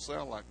said that don't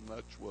sound like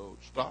much. Well,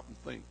 stop and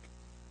think.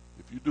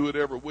 If you do it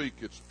every week,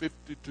 it's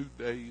 52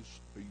 days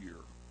a year.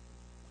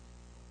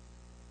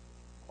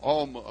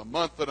 A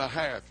month and a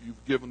half,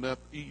 you've given up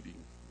eating.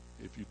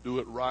 If you do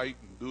it right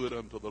and do it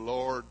unto the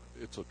Lord,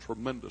 it's a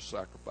tremendous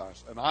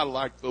sacrifice. And I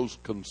like those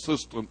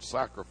consistent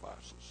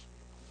sacrifices.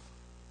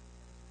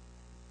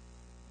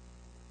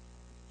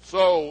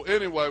 So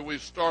anyway, we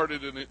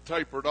started and it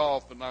tapered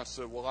off, and I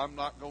said, well, I'm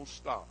not going to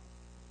stop.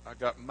 I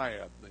got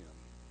mad then.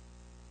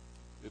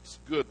 It's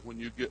good when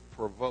you get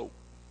provoked.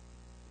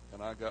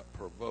 And I got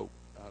provoked.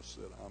 I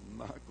said, I'm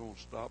not going to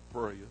stop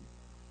praying.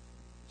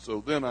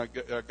 So then I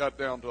got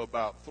down to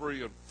about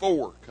 3 and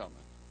 4 coming.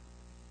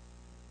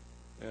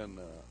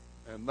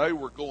 And they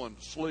were going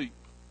to sleep.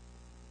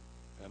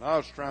 And I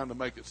was trying to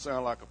make it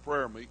sound like a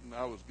prayer meeting.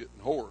 I was getting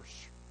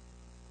hoarse.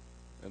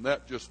 And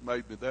that just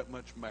made me that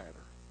much madder.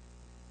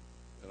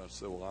 And I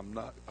said, well,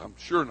 I'm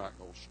sure not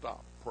going to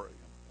stop praying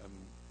and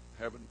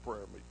having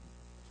prayer meeting.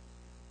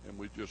 And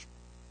we just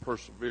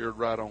persevered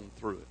right on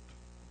through it.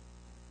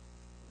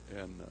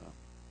 And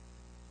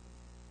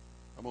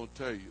I'm going to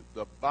tell you,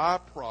 the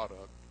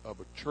byproduct of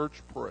a church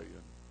praying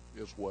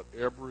is what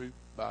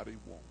everybody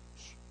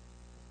wants.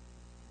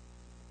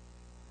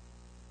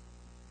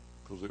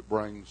 Because it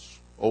brings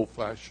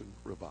old-fashioned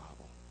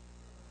revival.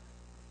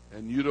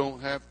 And you don't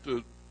have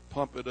to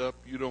pump it up.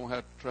 You don't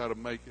have to try to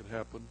make it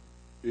happen.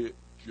 It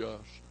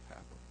just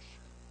happens.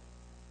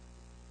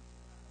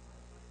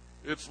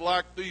 It's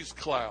like these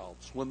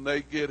clouds. When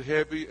they get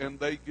heavy and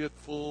they get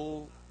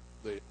full,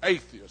 the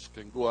atheist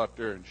can go out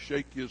there and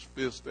shake his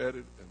fist at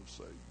it and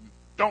say, you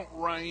don't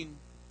rain,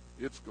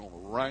 it's going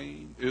to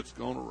rain, it's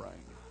going to rain.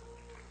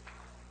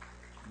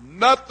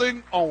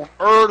 Nothing on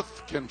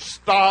earth can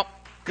stop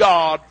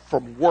God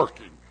from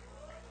working.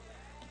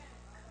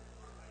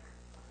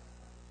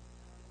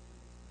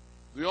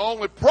 The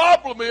only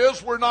problem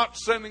is we're not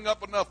sending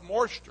up enough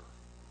moisture.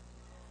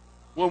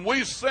 When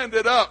we send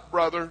it up,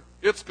 brother,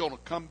 it's going to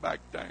come back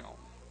down.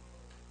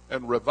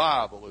 And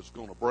revival is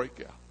going to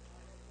break out.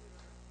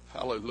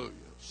 Hallelujah.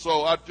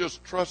 So I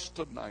just trust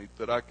tonight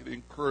that I can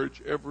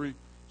encourage every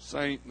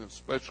saint, and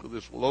especially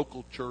this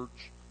local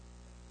church,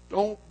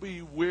 don't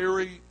be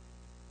weary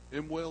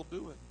in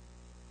well-doing.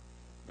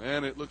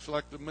 Man, it looks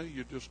like to me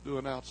you're just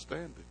doing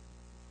outstanding.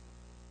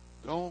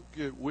 Don't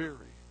get weary.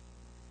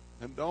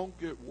 And don't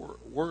get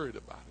worried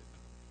about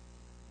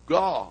it.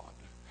 God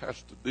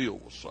has to deal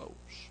with souls.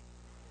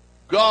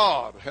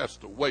 God has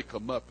to wake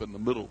them up in the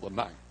middle of the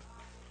night.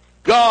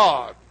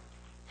 God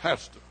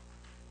has to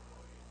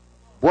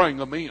bring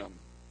them in.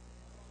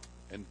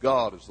 And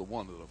God is the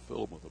one that will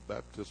fill them with the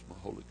baptism of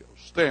the Holy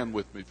Ghost. Stand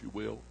with me, if you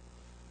will.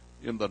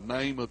 In the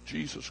name of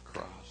Jesus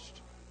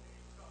Christ.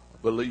 I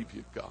believe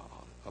you, God.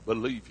 I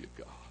believe you,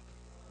 God.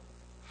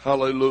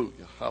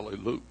 Hallelujah,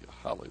 hallelujah,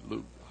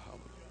 hallelujah,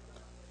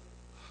 hallelujah.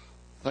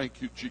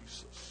 Thank you,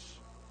 Jesus.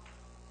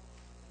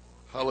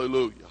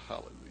 Hallelujah,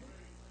 hallelujah.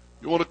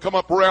 You want to come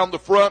up around the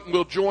front and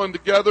we'll join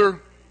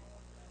together?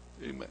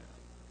 Amen.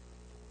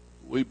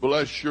 We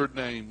bless your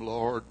name,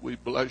 Lord. We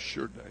bless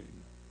your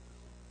name.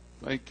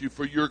 Thank you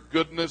for your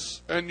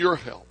goodness and your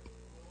help.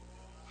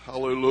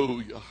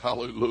 Hallelujah,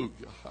 hallelujah,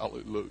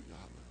 hallelujah.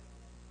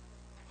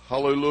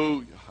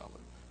 Hallelujah, hallelujah.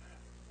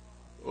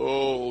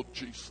 Oh,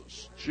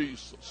 Jesus,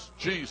 Jesus,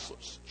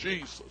 Jesus,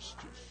 Jesus,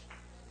 Jesus.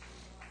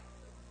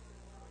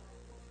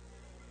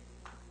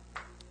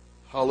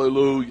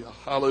 Hallelujah,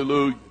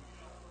 hallelujah.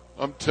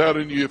 I'm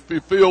telling you, if you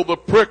feel the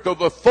prick of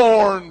the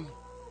thorn,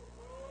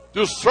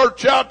 just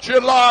search out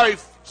your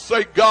life.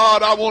 Say,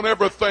 God, I want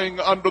everything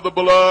under the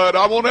blood.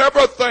 I want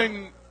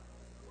everything.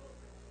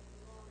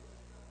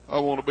 I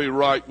want to be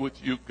right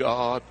with you,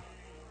 God.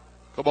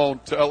 Come on,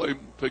 tell him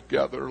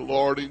together,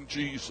 Lord, in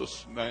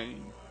Jesus'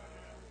 name.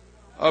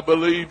 I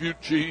believe you,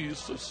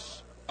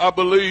 Jesus. I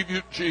believe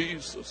you,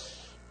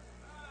 Jesus.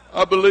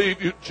 I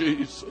believe you,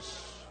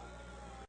 Jesus.